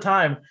most of the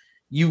time,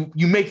 you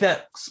make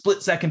that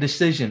split-second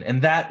decision,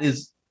 and that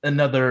is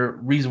another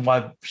reason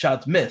why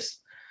shots miss.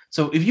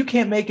 So if you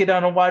can't make it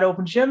on a wide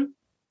open gym,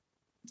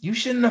 you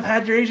shouldn't have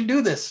had your agent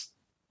do this.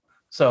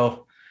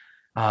 So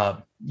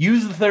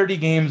use the 30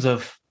 games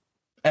of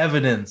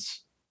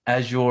evidence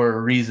as your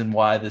reason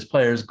why this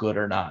player is good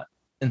or not,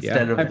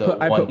 instead of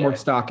I put more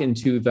stock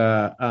into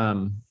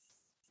the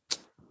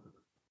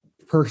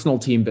personal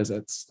team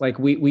visits. Like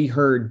we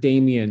heard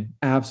Damian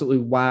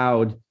absolutely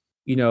wowed,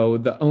 you know,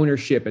 the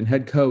ownership and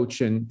head coach,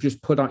 and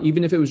just put on,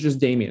 even if it was just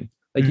Damian.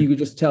 Like you could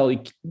just tell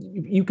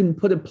you can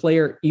put a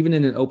player even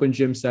in an open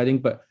gym setting,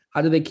 but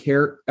how do they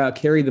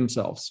carry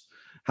themselves?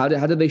 How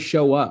do they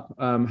show up?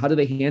 How do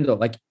they handle it?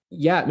 Like,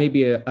 yeah, it may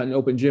be an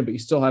open gym, but you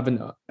still have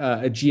a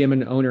GM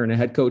and an owner and a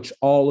head coach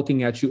all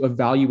looking at you,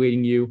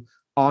 evaluating you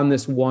on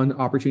this one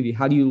opportunity.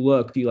 How do you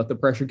look? Do you let the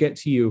pressure get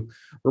to you?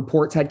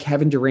 Reports had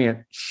Kevin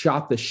Durant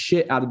shot the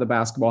shit out of the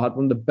basketball, had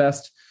one of the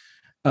best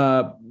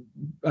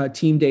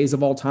team days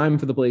of all time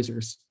for the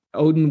Blazers.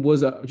 Oden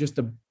was just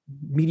a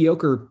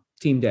mediocre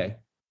team day.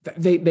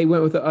 They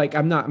went with it. Like,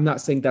 I'm not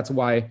saying that's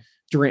why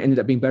Durant ended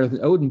up being better than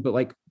Oden, but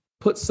like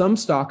put some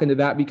stock into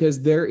that,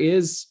 because there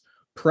is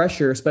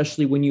pressure,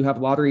 especially when you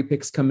have lottery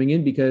picks coming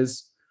in,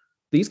 because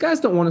these guys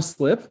don't want to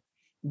slip.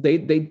 They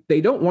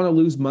don't want to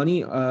lose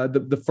money.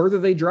 The further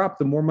they drop,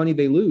 the more money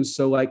they lose.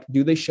 So like,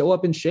 do they show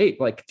up in shape?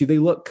 Like, do they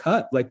look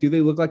cut? Like, do they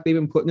look like they've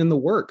been putting in the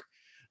work?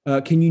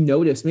 Can you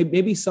notice?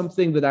 Maybe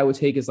something that I would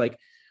take is like,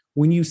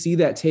 when you see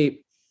that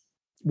tape,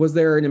 was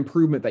there an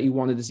improvement that you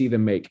wanted to see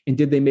them make? And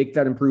did they make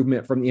that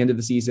improvement from the end of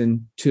the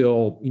season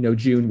till, you know,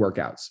 June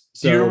workouts?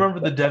 So, do you remember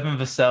the Devin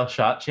Vassell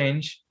shot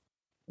change?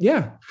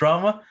 Yeah.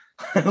 Drama?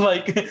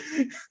 like,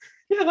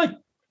 yeah, like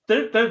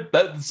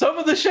some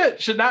of the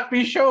shit should not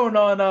be shown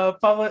on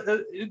public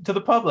to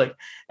the public.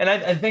 And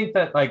I think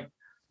that like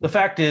the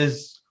fact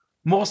is,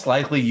 most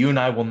likely you and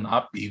I will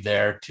not be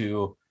there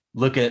to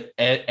look at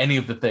any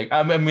of the things.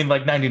 I mean,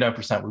 like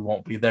 99%, we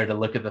won't be there to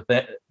look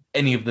at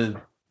any of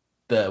the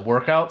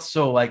workouts.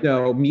 So like,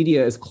 no,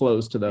 media is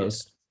closed to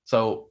those.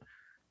 So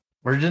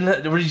we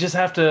just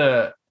have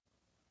to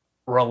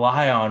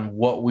rely on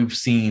what we've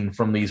seen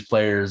from these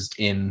players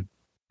in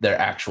their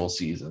actual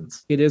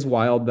seasons. It is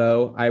wild,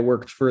 though. I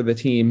worked for the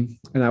team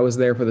and I was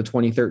there for the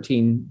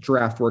 2013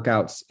 draft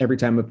workouts. Every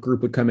time a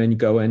group would come in, you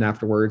go in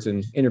afterwards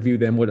and interview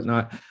them,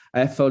 whatnot.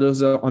 I have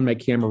photos on my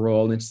camera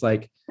roll, and it's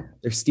like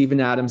there's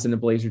Steven Adams in a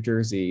Blazer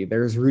jersey.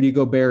 There's Rudy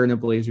Gobert in a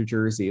Blazer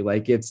jersey.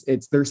 Like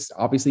there's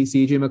obviously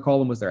CJ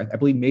McCollum was there. I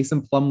believe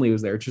Mason Plumlee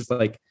was there. It's just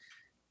like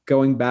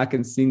going back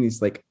and seeing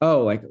these like,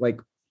 oh, like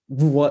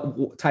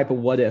what type of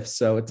what if.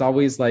 So it's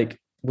always like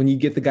when you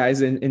get the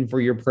guys in for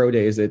your pro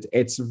days,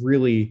 it's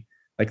really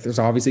like there's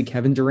obviously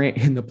Kevin Durant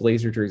in the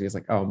Blazer jersey. It's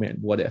like, oh man,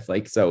 what if?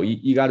 Like, so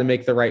you got to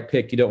make the right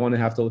pick. You don't want to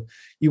have to,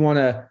 you want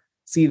to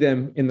see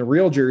them in the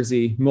real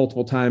jersey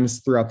multiple times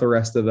throughout the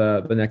rest of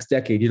the next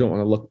decade. You don't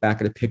want to look back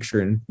at a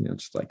picture and,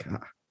 just like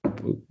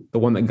the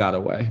one that got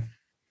away.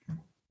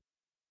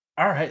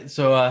 All right.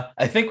 So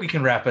I think we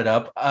can wrap it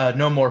up.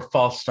 No more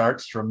false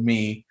starts from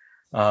me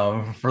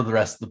for the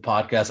rest of the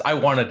podcast. I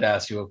wanted to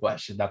ask you a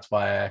question. That's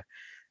why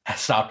I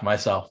stopped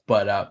myself.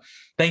 But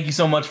thank you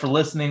so much for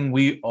listening.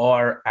 We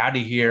are out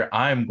of here.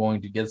 I'm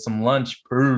going to get some lunch.